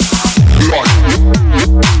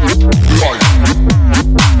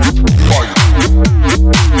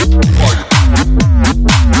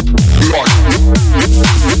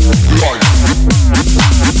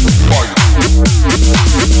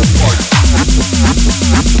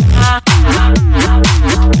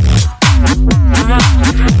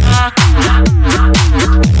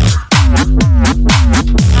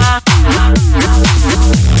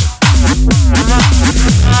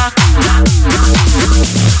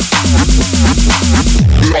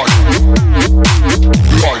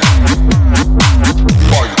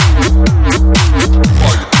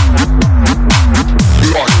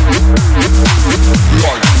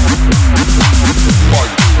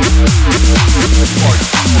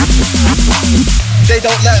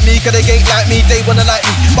 Cause they ain't like me, they wanna like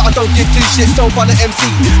me, but I don't give two shits, so on the MC.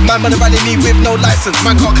 Man wanna rally me with no license.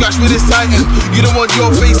 Man can't clash with this sighting. You don't want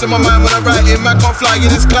your face in my mind when I write it. Man can't fly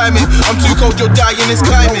in this climate. I'm too cold, you'll die in this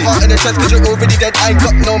climate. No heart in the chest cause you're already dead. I ain't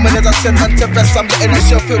got no man as I send man to rest. I'm letting the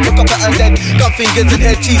show feel look up and dead. Gun fingers in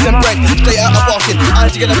head, cheese and bread. Straight out of barking, I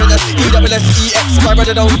ain't together with us. EWS, my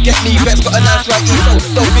brother don't get me vexed. Got a nice right E, so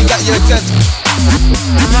don't think that you're exempt.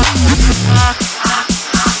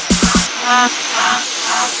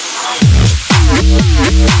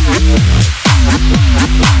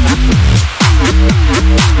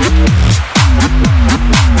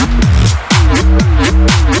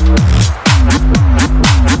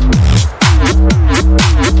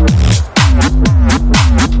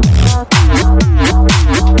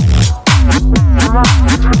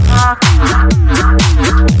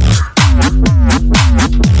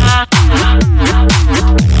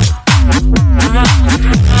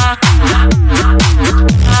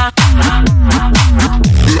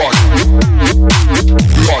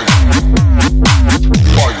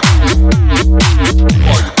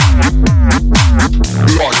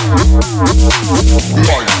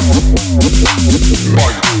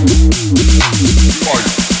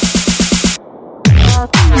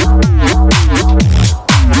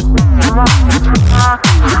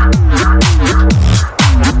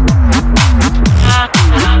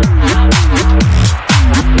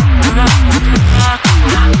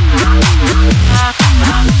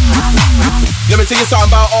 Something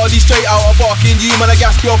about all these straight out of barking. You man, I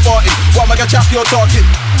gas you're farting. What am I gonna chap you're talking?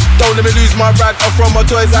 Don't let me lose my rag. I'm from my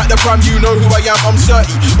toys at the pram. You know who I am, I'm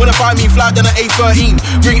 30. Wanna find me flat than an A13.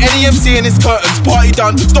 Bring any MC in his curtains. Party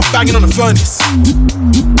done, stop banging on the furnace.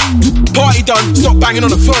 Party done, stop banging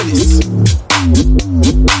on the furnace.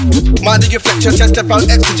 Mind you flex your chest about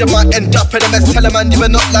extra, you might end up in a mess. Tell a man you are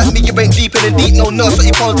not like me, you ain't deep in the deep. No nurse, but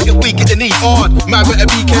you can't get weak in the knees. On, man better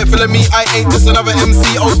be careful of me. I ain't just another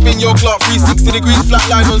MC. I'll spin your clock 360 degrees, flat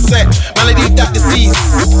line on set. Man, I need that disease.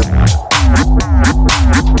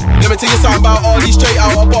 Let me tell you something about all these straight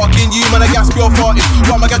out of barking. You man, I gas you're farting.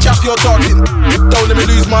 What am I gonna chap you're talking? Don't let me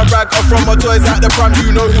lose my rag. I'm from my toys at the pram.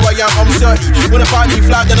 You know who I am, I'm 30. Wanna find me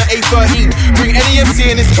flat than an A13. Bring any MC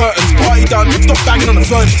in his curtains. Party done, stop banging on the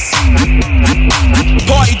furnace.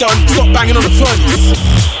 Party done, stop banging on the furnace.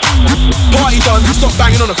 Party done, stop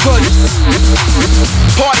banging on the furnace.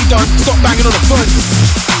 Party done, stop banging on the furnace.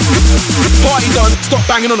 Party done, stop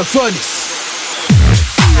banging on the furnace.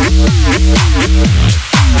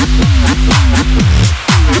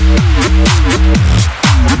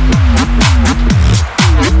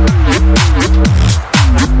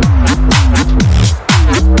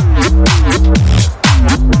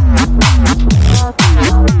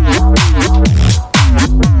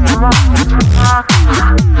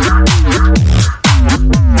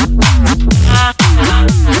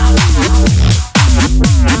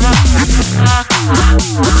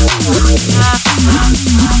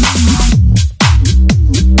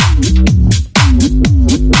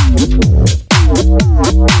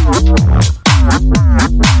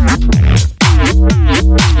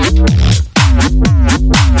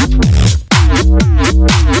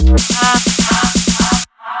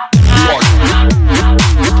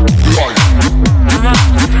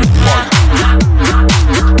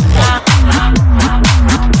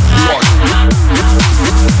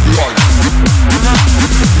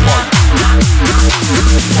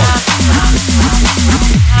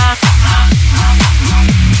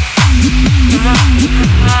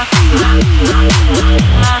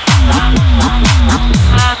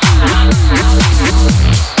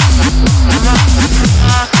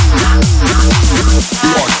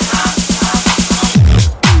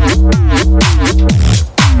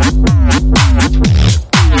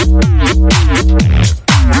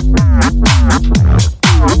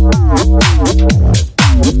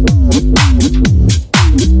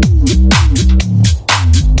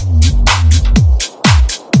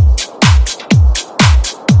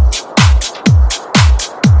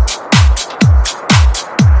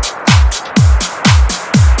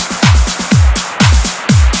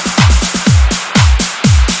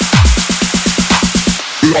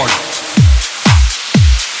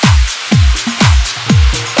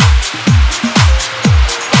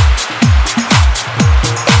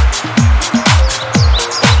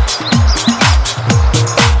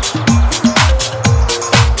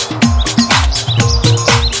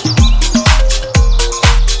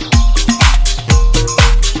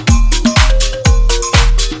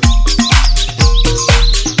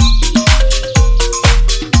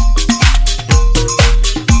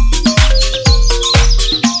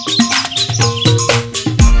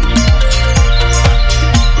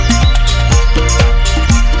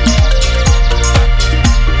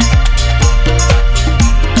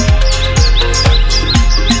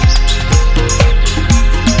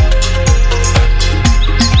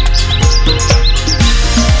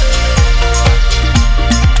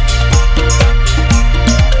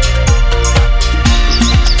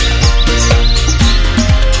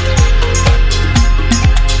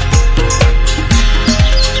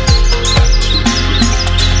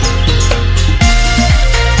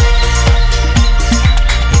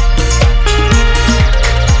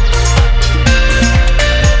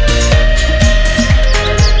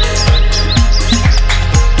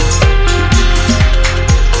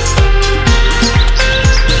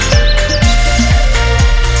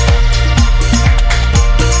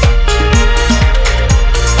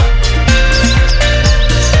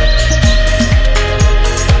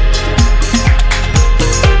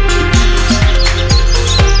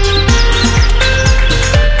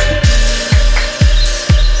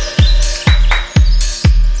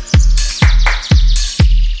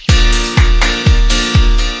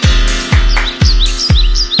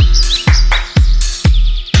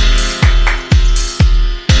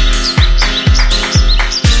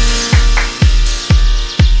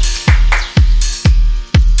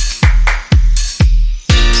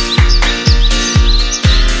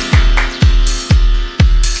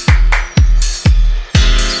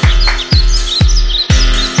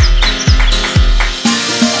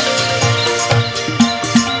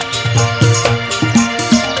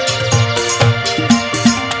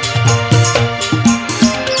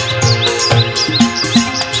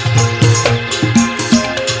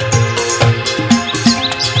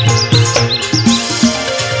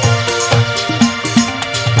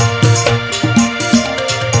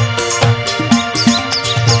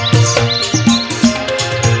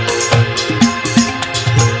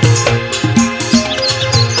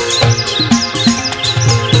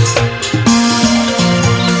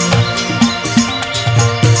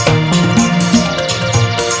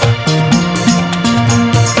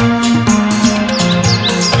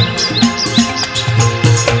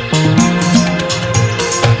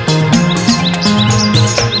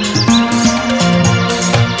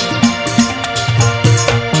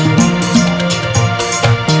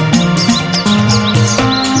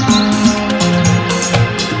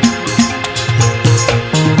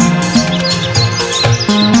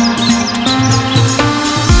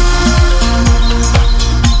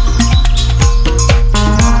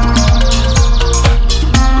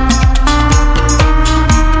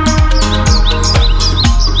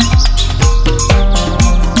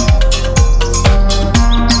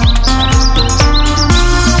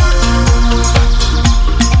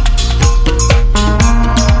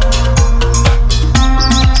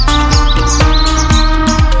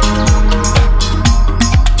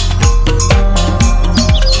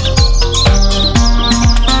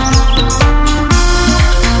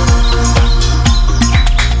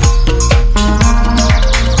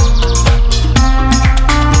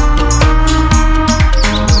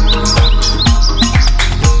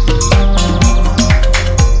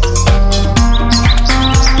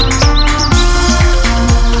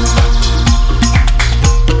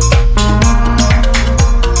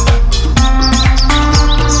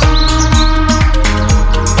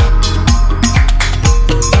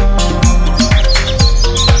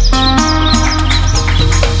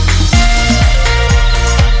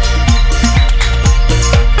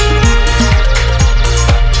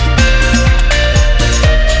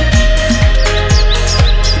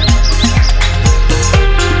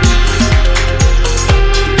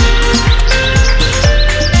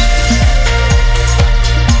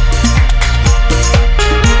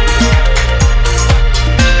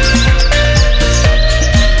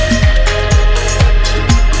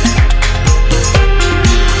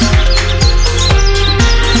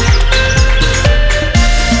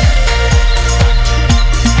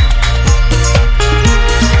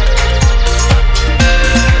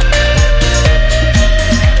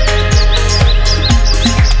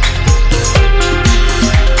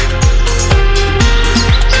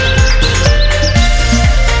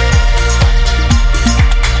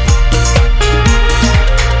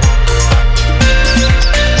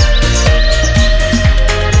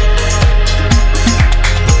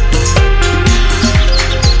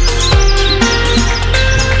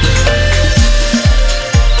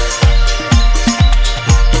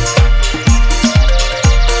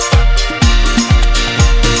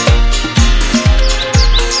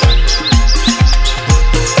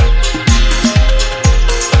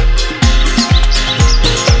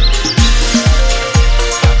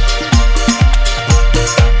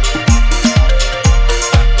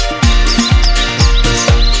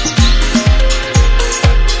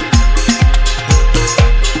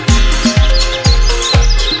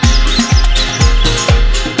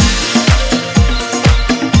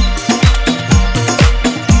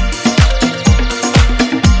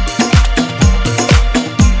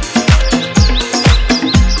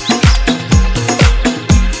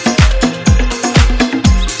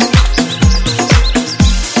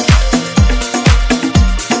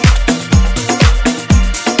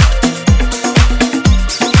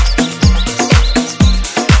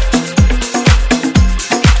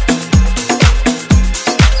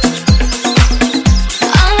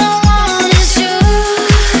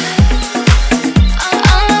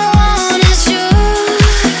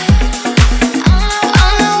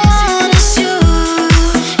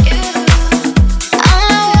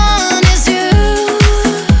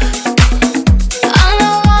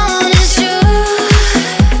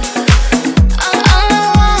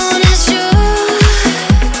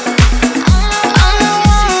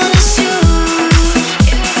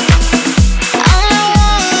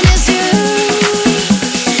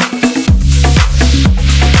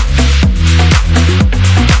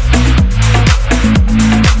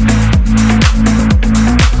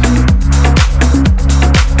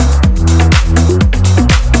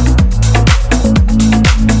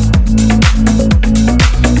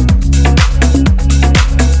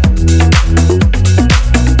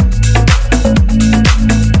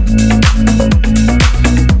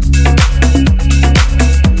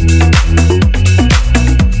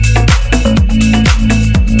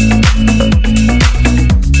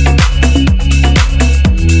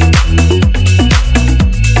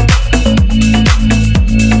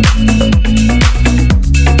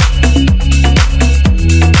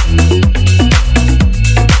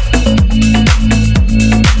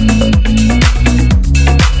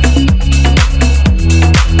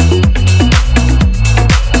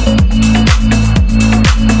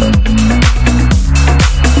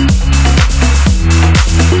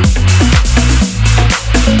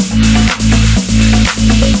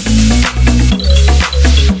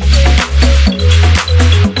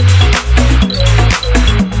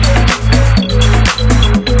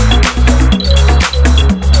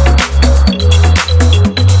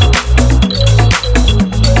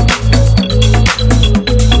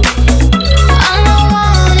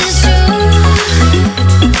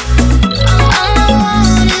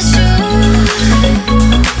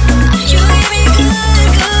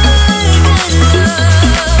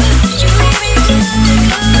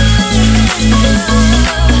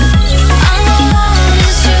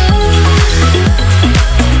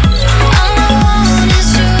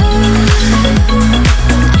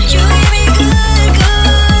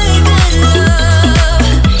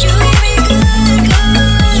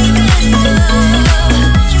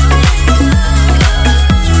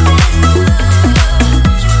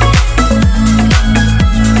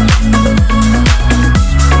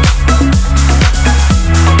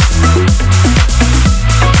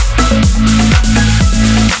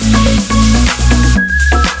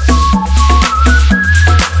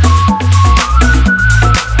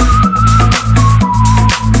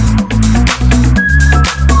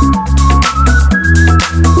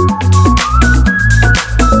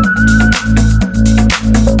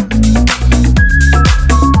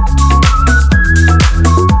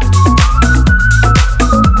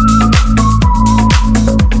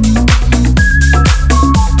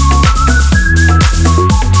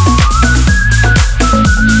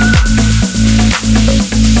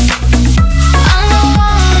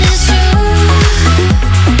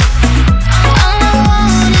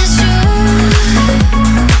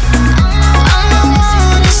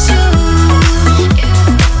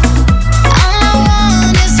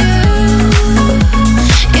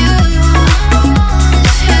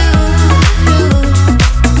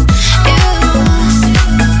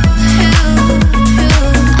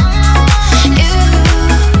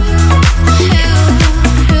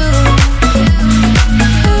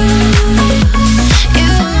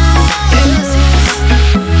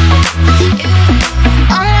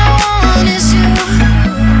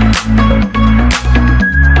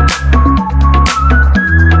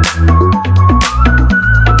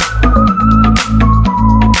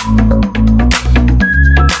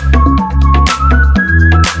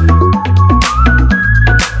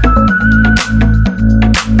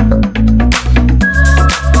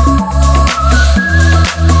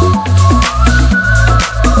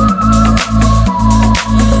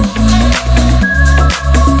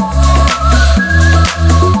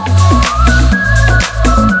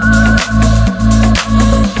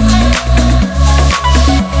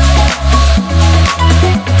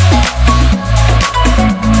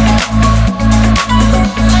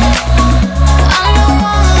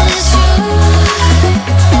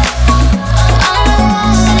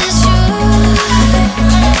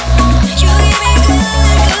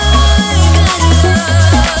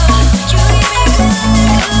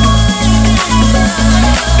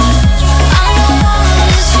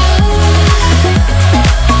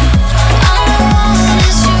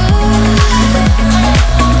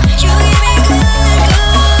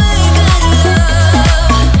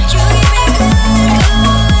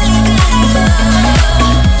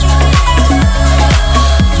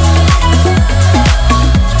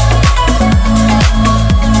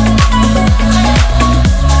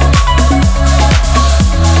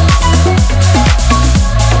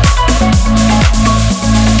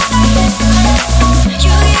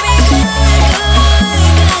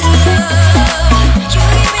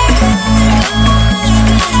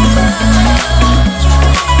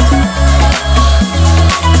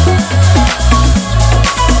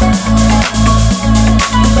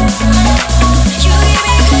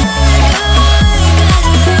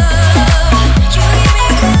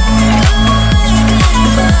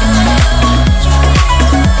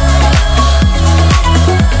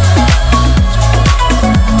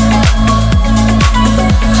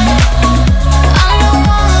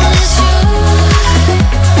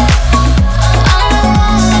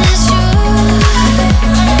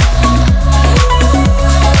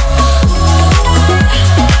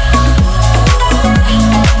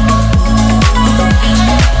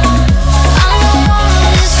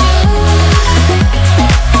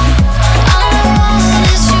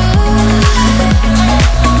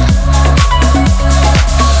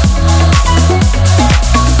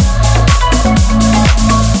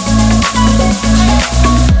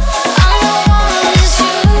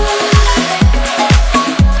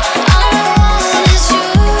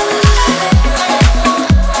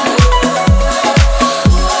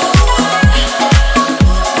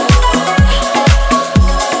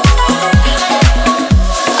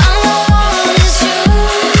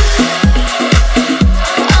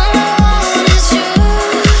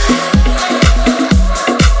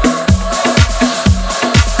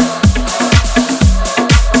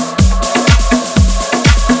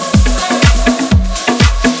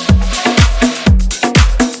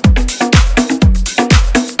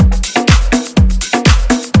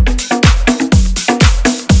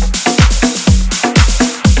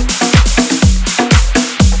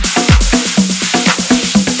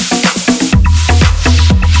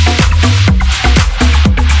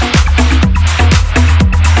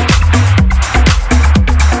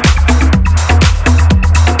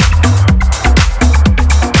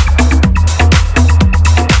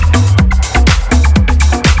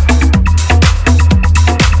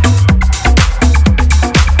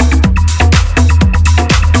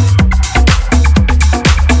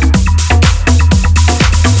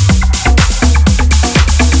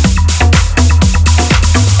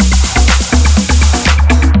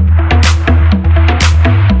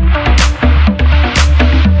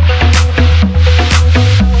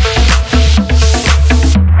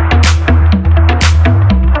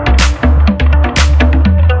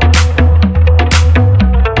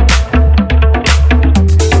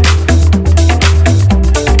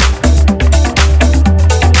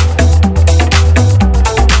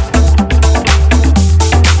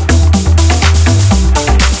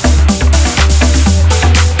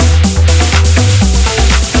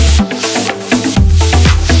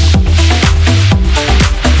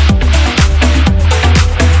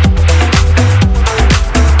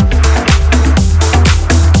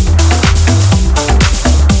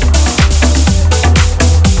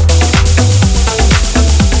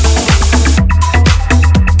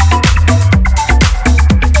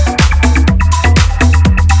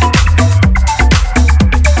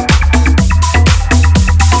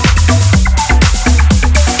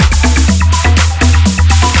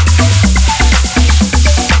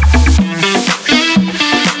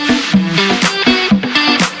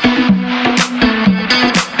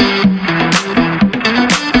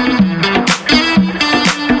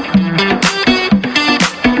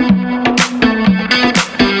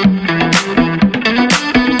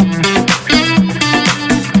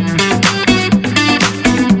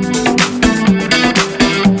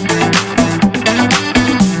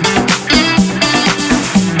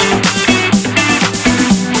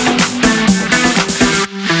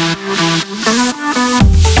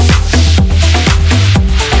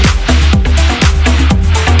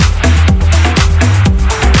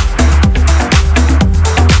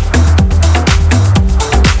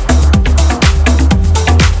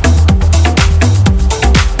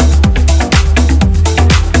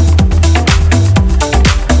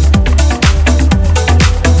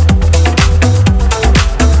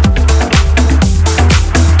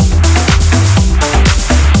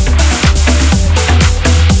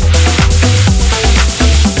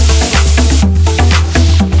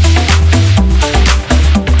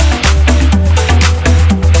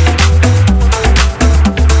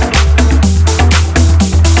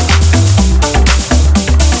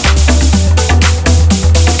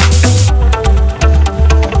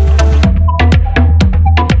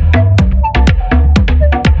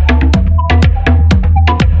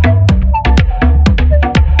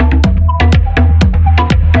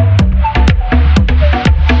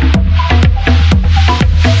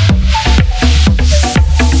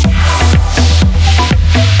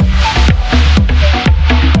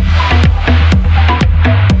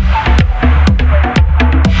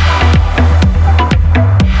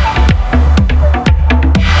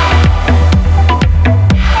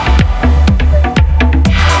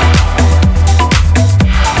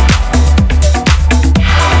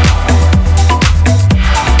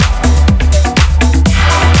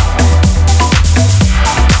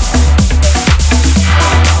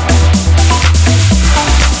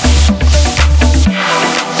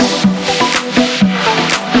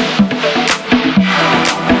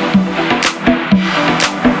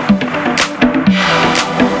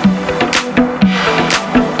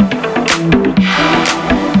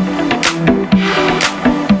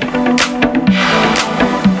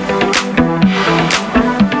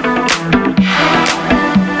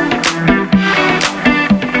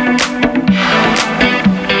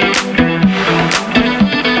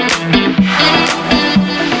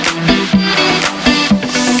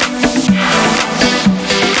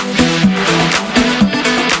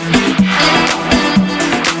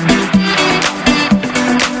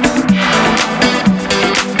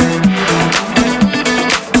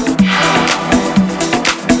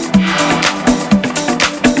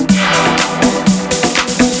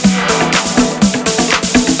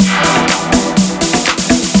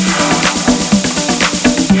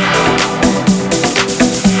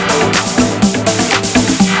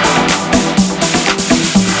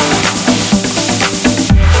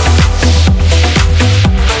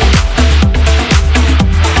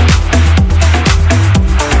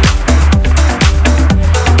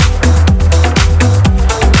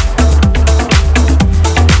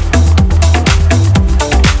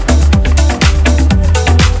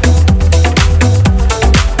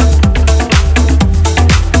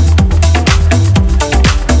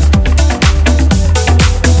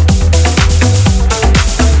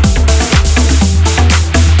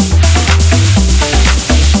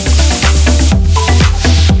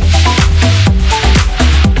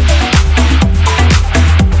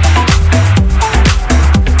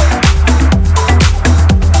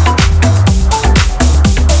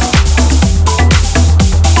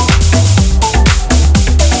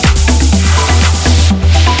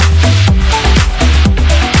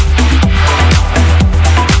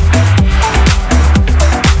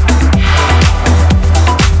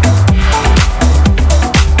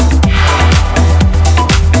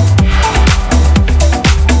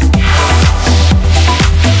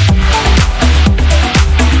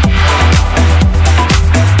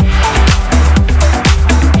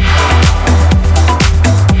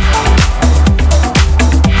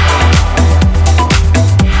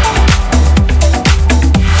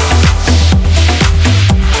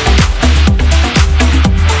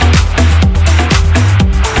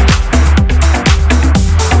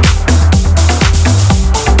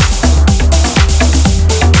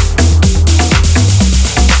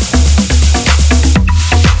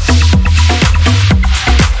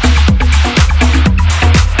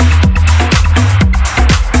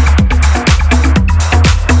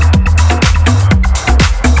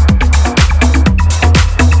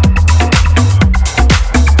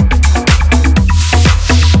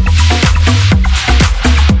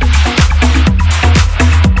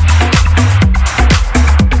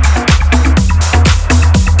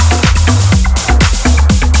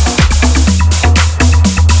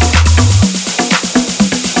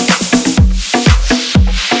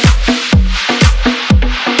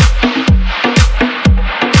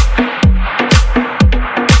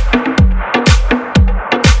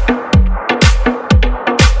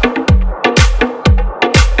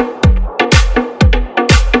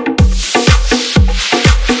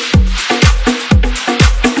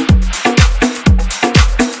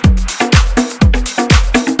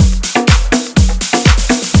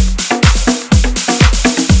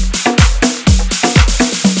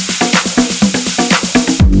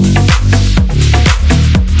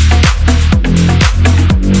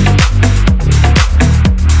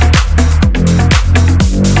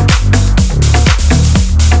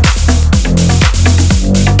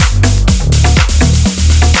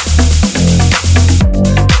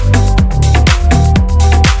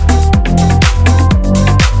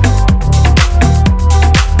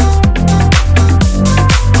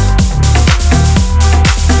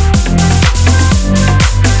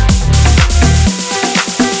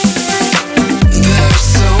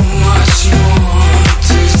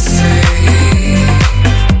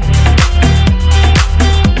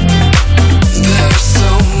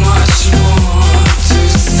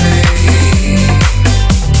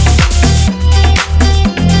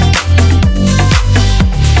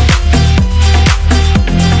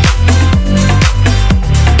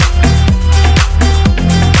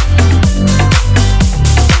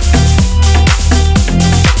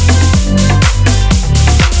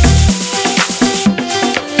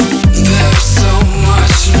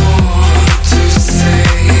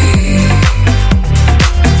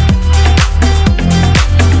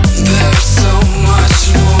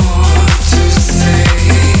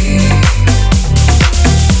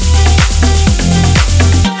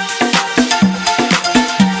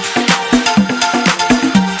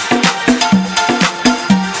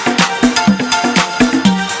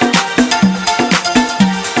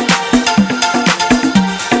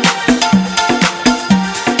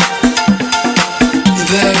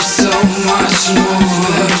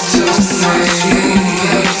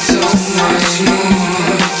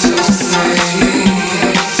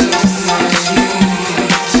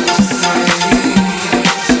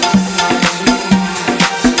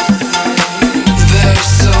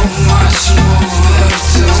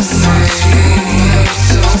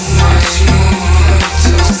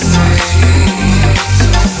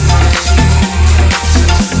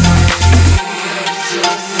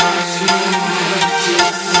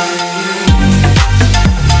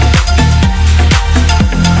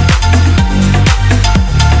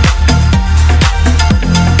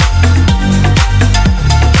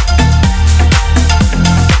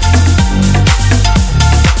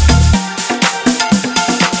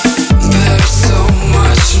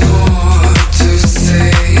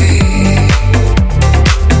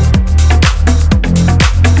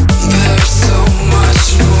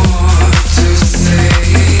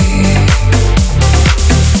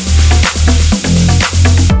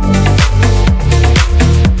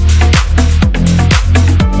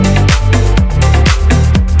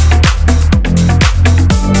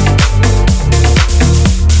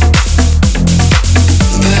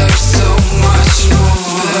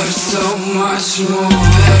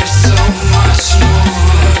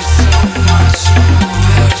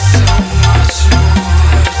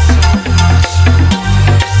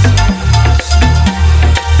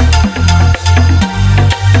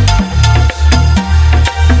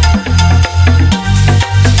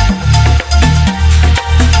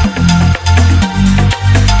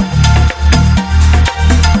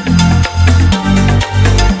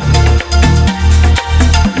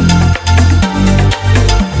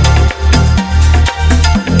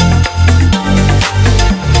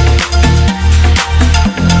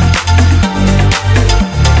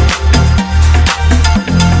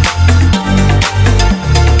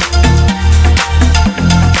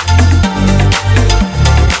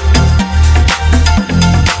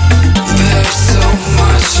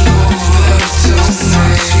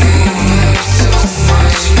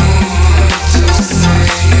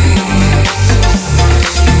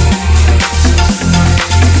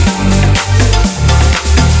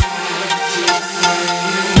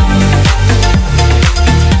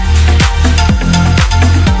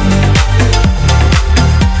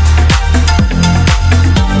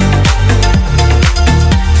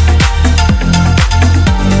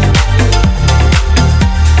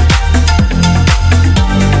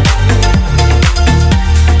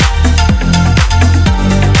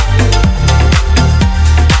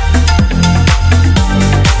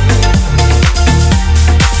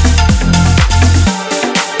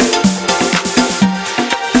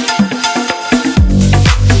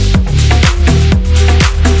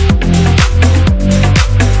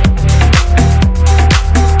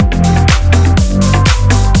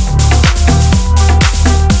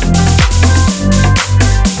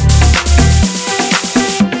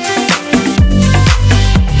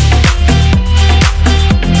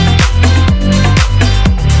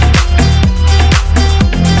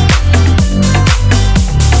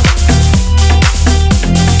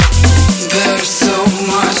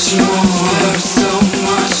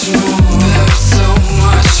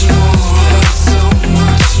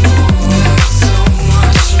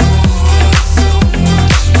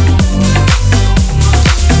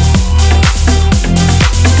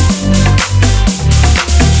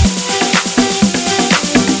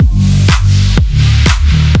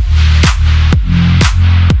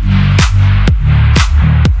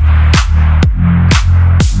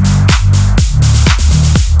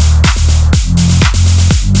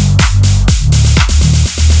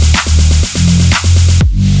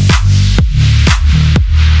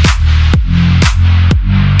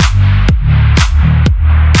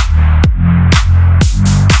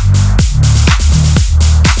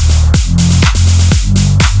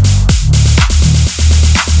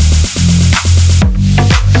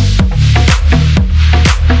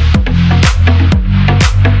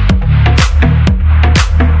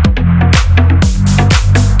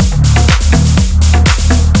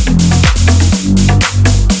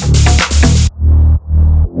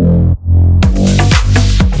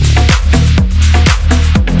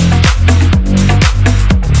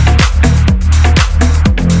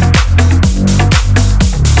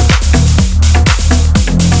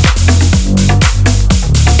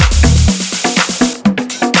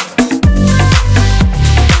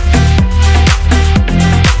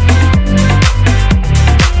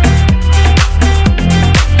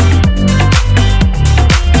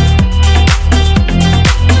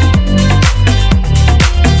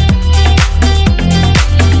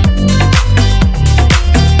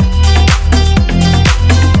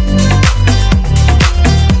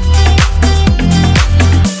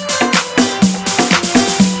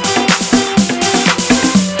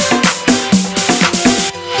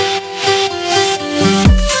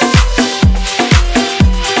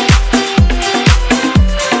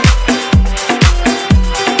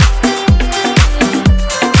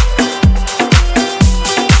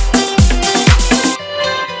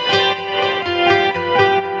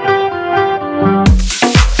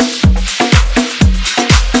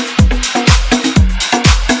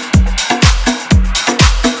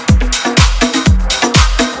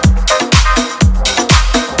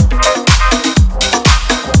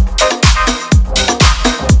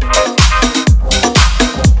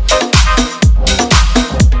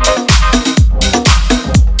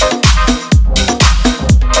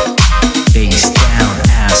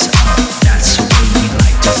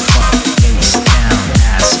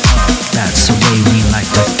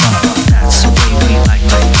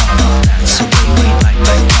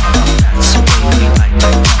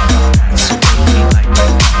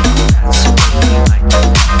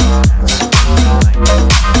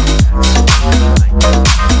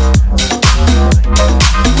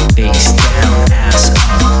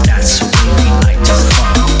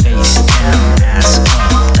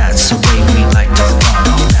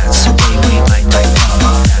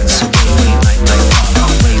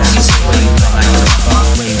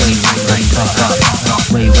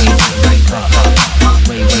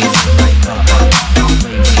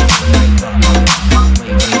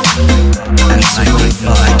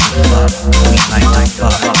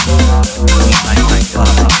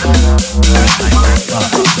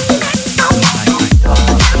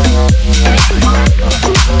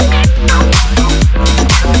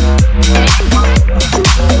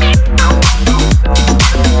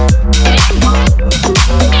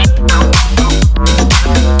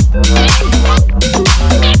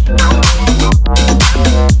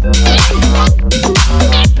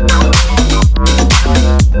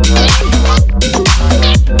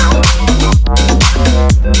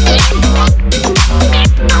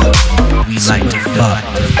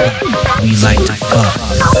 like to fuck.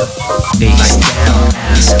 Face down,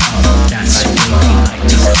 ass up, that's the way we like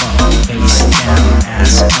to fuck. Face down,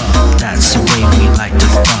 ass up, that's the way we like to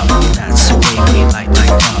fuck. That's the way we like to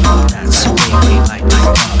fuck. That's the way we like to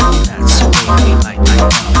fuck. That's the way we like to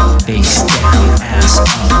fuck. Face down, ass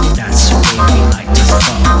up, that's the way we like to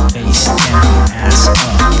fuck. Face down, ass up,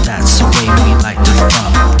 that's the way we like to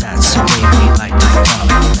fuck. That's the way we like to fuck.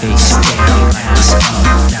 Face down, ass up,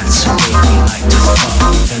 that's the way we like to fuck.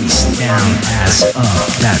 Face down, ass up,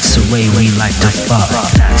 that's the way we like to fuck.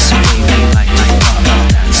 That's the way we like to fuck.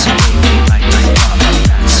 That's the way we like to fuck.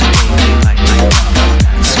 That's the way we like to fuck.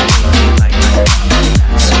 That's the way we like to fuck.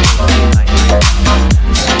 That's the way we like to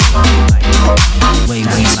fuck. Way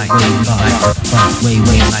we like to fuck. Way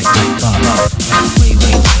we like to fuck. Way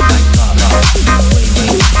we like to fuck. Way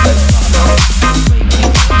we like to fuck. Way we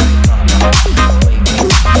like to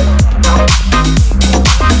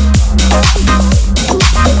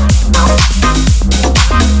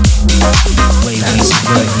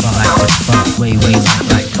fuck. Way we like to fuck. Way we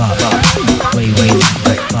like fuck. Way we like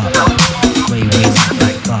fuck. Way we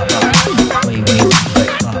like fuck. Way we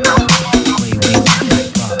like fuck.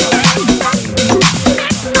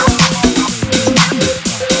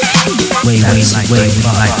 Way we like fuck. Way we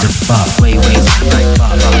like to fuck. Way we like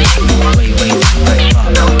fuck. Way we like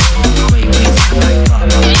fuck. Way we like fuck.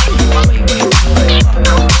 Way we like fuck.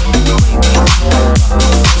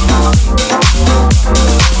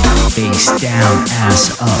 Face down, ass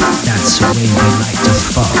up, that's the way we like to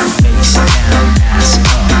fuck. Face down, ass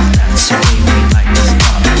up,